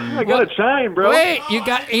was that? I got a chime, bro. Wait, he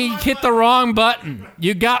hit the wrong button.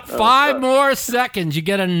 You got 5 more seconds. You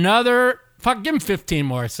get another. Fuck, give him 15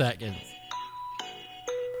 more seconds.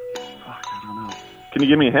 Fuck, I don't know. Can you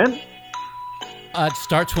give me a hint? It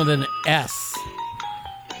starts with an S.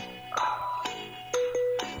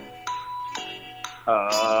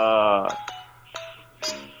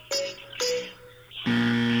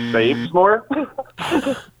 Babes more?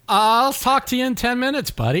 I'll talk to you in 10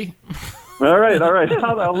 minutes, buddy. All right.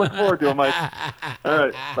 I'll look forward to it, Mike. All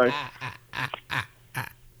right, bye.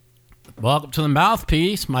 Welcome to the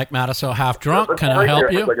Mouthpiece. Mike Matusow, half drunk. Can I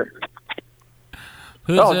help you?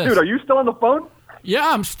 Who's this? Dude, are you still on the phone?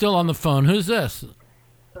 Yeah, I'm still on the phone. Who's this?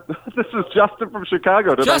 This is Justin from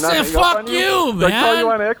Chicago. Justin, fuck you, man. Did I call you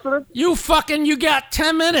on accident? You got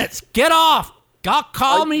 10 minutes. Get off.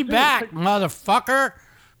 Call me back, motherfucker.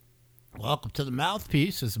 Welcome to the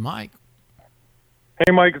Mouthpiece. It's Mike.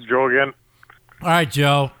 Hey, Mike, it's Joe again. All right,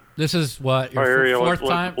 Joe. This is what, your fourth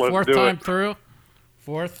time through?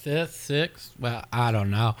 4th, 5th, 6th? Well, I don't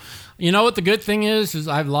know. You know what the good thing is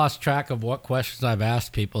I've lost track of what questions I've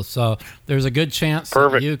asked people, so there's a good chance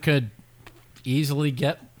that you could easily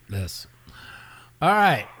get this. All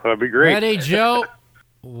right. That'd be great. Ready, Joe?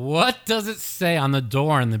 What does it say on the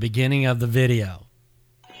door in the beginning of the video?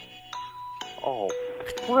 Oh,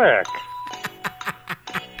 frick.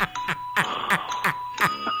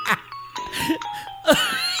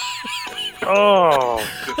 Oh,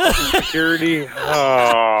 security.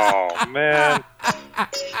 Oh, man.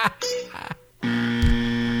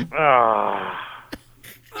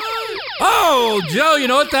 Oh, Joe, you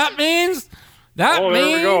know what that means? That means,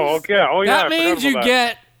 there we go. Okay. Oh, yeah. That means you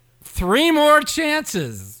get 3 more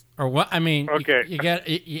chances. Or what? I mean, okay. You got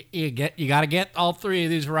to get all 3 of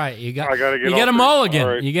these right. I gotta get you get a mulligan.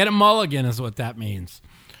 Right. You get a mulligan is what that means.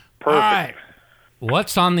 Perfect. All right.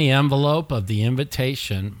 What's on the envelope of the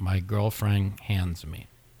invitation my girlfriend hands me?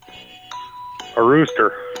 A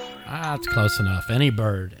rooster. That's close enough. Any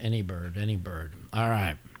bird. All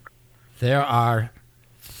right. There are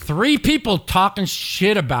 3 people talking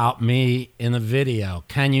shit about me in the video.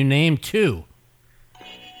 Can you name 2?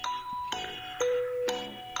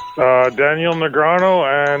 Daniel Negrano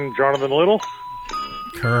and Jonathan Little.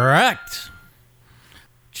 Correct.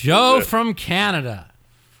 Joe from Canada.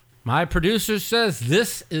 My producer says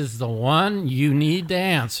this is the one you need to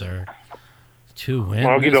answer to win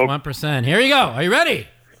this 1%. Here you go. Are you ready?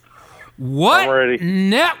 What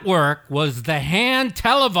network was the hand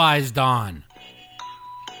televised on?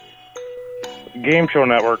 Game Show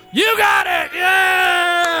Network. You got it!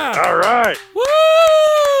 Yeah! All right.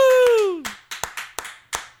 Woo!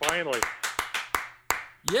 Finally.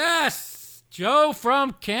 Yes! Joe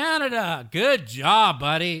from Canada. Good job,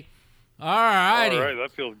 buddy. All righty. All right,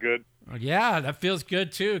 that feels good. Yeah, that feels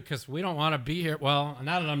good, too, because we don't want to be here. Well,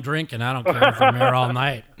 now that I'm drinking, I don't care if I'm here all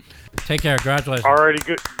night. Take care. Congratulations. All righty.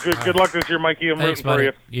 Good luck this year, Mikey. I'm Thanks, rooting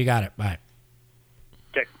buddy. for you. You got it. Bye.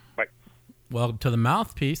 Okay, bye. Welcome to the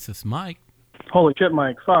Mouthpiece. It's Mike. Holy shit,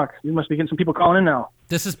 Mike. Fuck. You must be getting some people calling in now.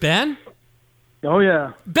 This is Ben? Oh,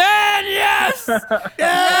 yeah. Ben, yes!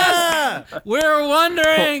 Yes! We're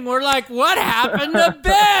wondering. We're like, what happened to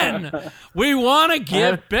Ben? We want to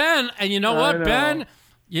give Ben. And you know what, Ben?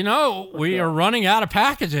 You know, we are running out of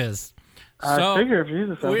packages. So I figure,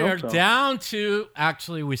 Jesus, I we hope are so. down to,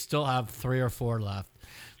 actually, we still have 3 or 4 left.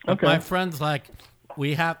 But Okay. my friend's like,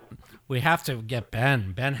 we have to get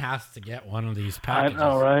Ben. Ben has to get one of these packages. I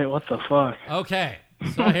know, right? What the fuck? Okay,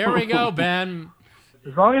 so here we go, Ben.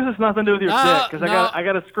 As long as it's nothing to do with your dick, because I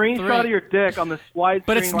got a screenshot of your dick on this wide.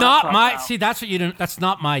 But it's not my. See, that's what you didn't. That's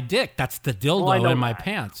not my dick. That's the dildo in my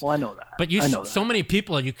pants. Well, I know that. But so many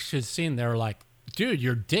people you should have seen. They're like, dude,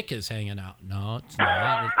 your dick is hanging out. No, it's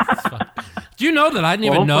not. Do you know that I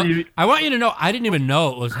didn't even know? I want you to know I didn't even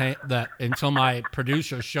know it was that until my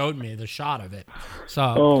producer showed me the shot of it. So.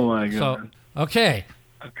 Oh my god. So okay.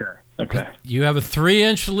 Okay. You have a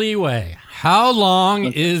 3-inch leeway. How long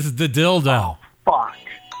is the dildo? Fuck.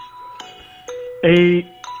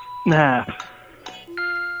 8.5.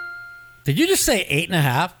 Did you just say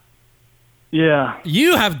 8.5? Yeah.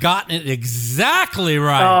 You have gotten it exactly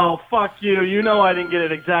right. Oh, fuck you. You know I didn't get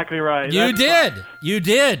it exactly right. You did. You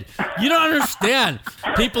did. You don't understand.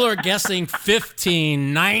 People are guessing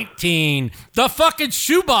 15, 19. The fucking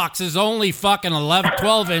shoebox is only fucking 11,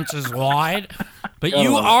 12 inches wide. But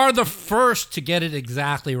you are the first to get it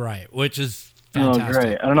exactly right, which is fantastic. Oh,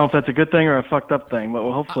 great. I don't know if that's a good thing or a fucked up thing, but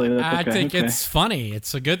hopefully that's okay. I think it's funny.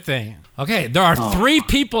 It's a good thing. Okay, there are 3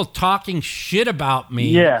 people talking shit about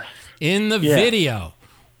me in the video.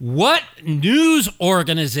 What news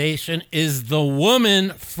organization is the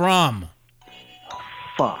woman from?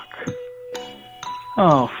 Fuck.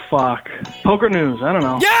 Oh, fuck. Poker News. I don't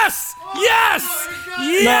know. Yes! Yes!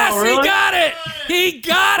 Yes! No, really? He got it! He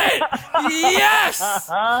got it! Yes!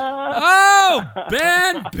 Oh,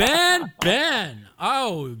 Ben!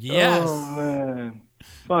 Oh, yes. Oh, man.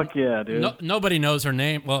 Fuck yeah, dude. Nobody knows her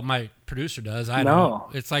name. Well, my producer does. I know.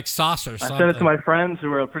 It's like Sauce or something. I said it to my friends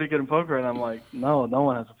who are pretty good in poker, and I'm like, no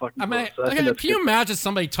one has a fucking clue. Can you imagine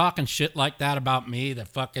somebody talking shit like that about me that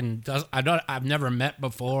fucking does? I've never met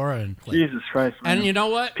before, and Jesus Christ, man. And you know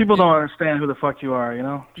what? People don't understand who the fuck you are. You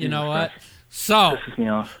know. You know what? Christ. So, pisses me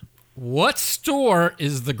off. What store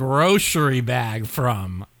is the grocery bag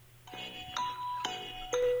from?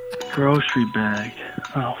 Grocery bag.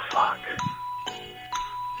 Oh fuck.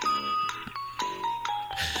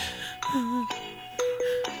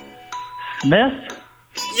 Smith?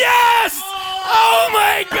 Yes! Oh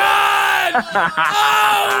my god!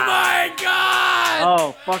 Oh my god!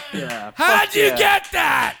 Oh, fuck yeah. How'd you get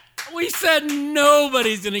that? We said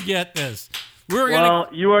nobody's gonna get this. Well,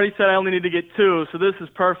 you already said I only need to get 2, so this is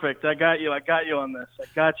perfect. I got you on this. I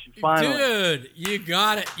got you, finally. Dude, you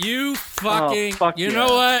got it. You fucking... you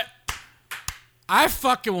know what? I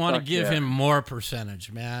fucking want to give him more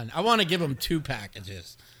percentage, man. I want to give him 2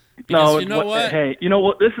 packages. Because you know what? Hey, you know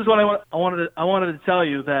what? This is what I wanted to tell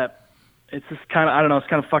you that it's just kind of, I don't know, it's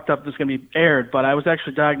kind of fucked up. This is going to be aired, but I was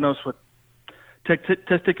actually diagnosed with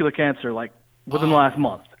testicular cancer like within the last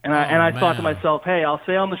month, and I thought to myself, hey, I'll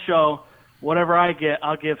say on the show, whatever I get,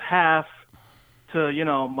 I'll give half to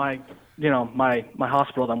my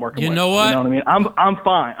hospital that I'm working with. You know what? You know what I mean? I'm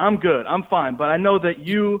fine. I'm good. I'm fine. But I know that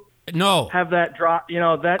you. Have that drop,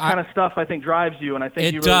 that kind of stuff. I think drives you, and I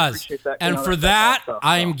think you really appreciate that. And for that,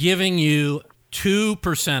 I'm giving you 2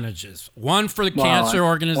 percentages: 1 for the cancer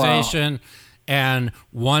organization, and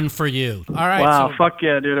 1 for you. All right. Wow. Fuck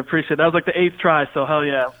yeah, dude. I appreciate it. That was like the 8th try. So hell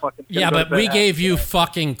yeah. Fucking. Yeah, but we gave you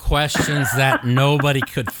fucking questions that nobody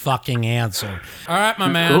could fucking answer. All right, my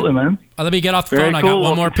man. Absolutely, man. Let me get off the phone. I got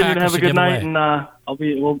one more package to have a give good night,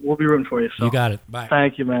 away. and we'll be rooting for you. So. You got it. Bye.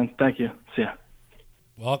 Thank you, man. Thank you. See ya.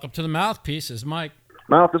 Welcome to the Mouthpiece. Is Mike.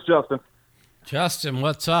 Mouth is Justin. Justin,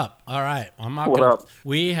 what's up? All right. What up?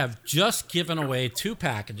 We have just given away 2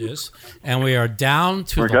 packages, and we are down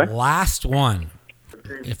to the last one.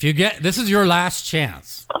 If you get, this is your last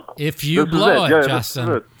chance. If you blow it,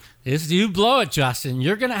 Justin,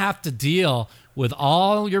 you're going to have to deal with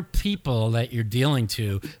all your people that you're dealing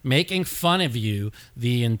to, making fun of you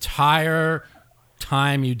the entire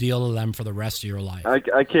time you deal with them for the rest of your life.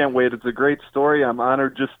 I can't wait. It's a great story. I'm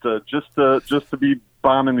honored just to be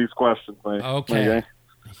bombing these questions. Okay.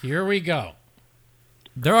 Here we go.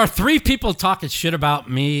 There are 3 people talking shit about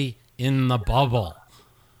me in the bubble.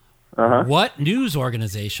 Uh-huh. What news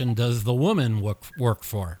organization does the woman work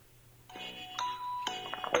for?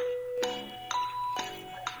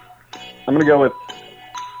 I'm going to go with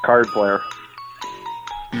Card Player.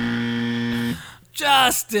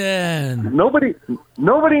 Justin! Nobody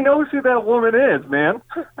knows who that woman is, man.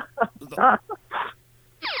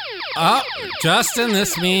 Justin,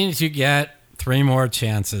 this means you get 3 more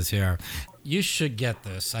chances here. You should get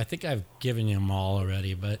this. I think I've given you them all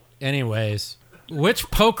already, but anyways,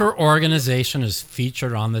 which poker organization is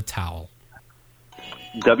featured on the towel?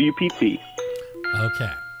 WPT.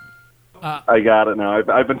 Okay. I got it now.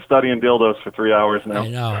 I've been studying dildos for 3 hours now. I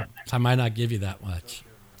know. I might not give you that much.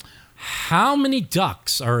 How many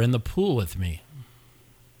ducks are in the pool with me?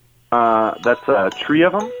 That's 3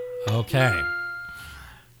 of them. Okay.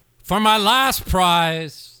 For my last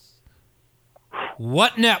prize,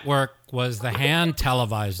 What network was the hand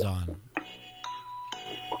televised on?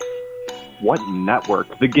 What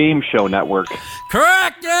network? The Game Show Network.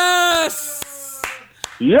 Correct, yes!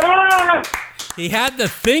 Yeah! He had to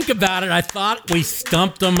think about it. I thought we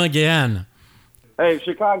stumped him again. Hey,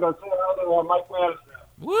 Chicago, say hello to Mike Madison.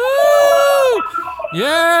 Woo!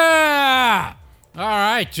 Yeah! All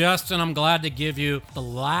right, Justin, I'm glad to give you the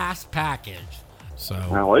last package. So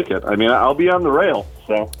I like it. I mean, I'll be on the rail.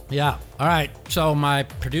 So yeah. All right. So my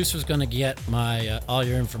producer's going to get my all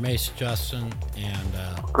your information, Justin. And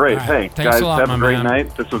great. Right. Hey, Thanks guys, a lot, have a great man.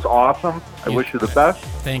 night. This was awesome. I wish you the best.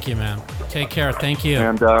 Thank you, man. Take care. Thank you.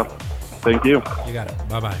 And thank you. You got it.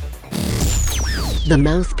 Bye-bye. The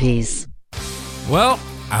Mouthpiece. Well,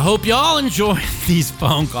 I hope y'all enjoyed these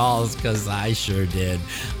phone calls because I sure did.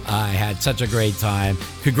 I had such a great time.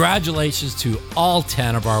 Congratulations to all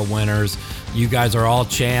 10 of our winners. You guys are all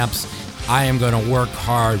champs. I am going to work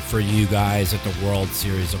hard for you guys at the World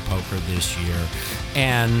Series of Poker this year.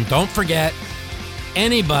 And don't forget,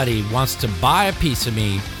 anybody wants to buy a piece of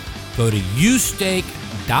me, go toustake.com.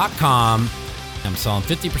 I'm selling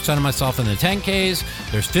 50% of myself in the 10Ks.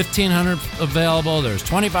 There's 1,500 available. There's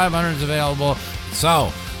 2,500 available.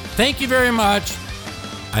 So thank you very much.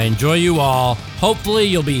 I enjoy you all. Hopefully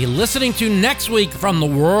you'll be listening to next week from the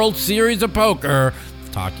World Series of Poker.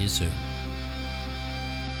 Talk to you soon.